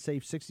checkout to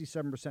save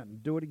 67%.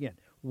 And do it again.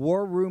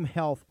 WarRoom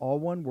Health, all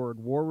one word,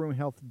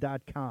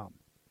 WarRoomHealth.com.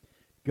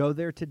 Go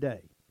there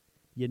today.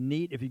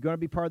 If you're going to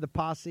be part of the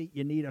posse,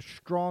 you need a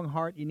strong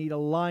heart. You need a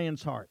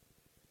lion's heart.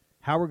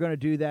 How we're going to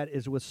do that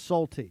is with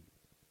Solti.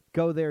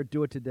 Go there,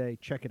 do it today.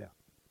 Check it out.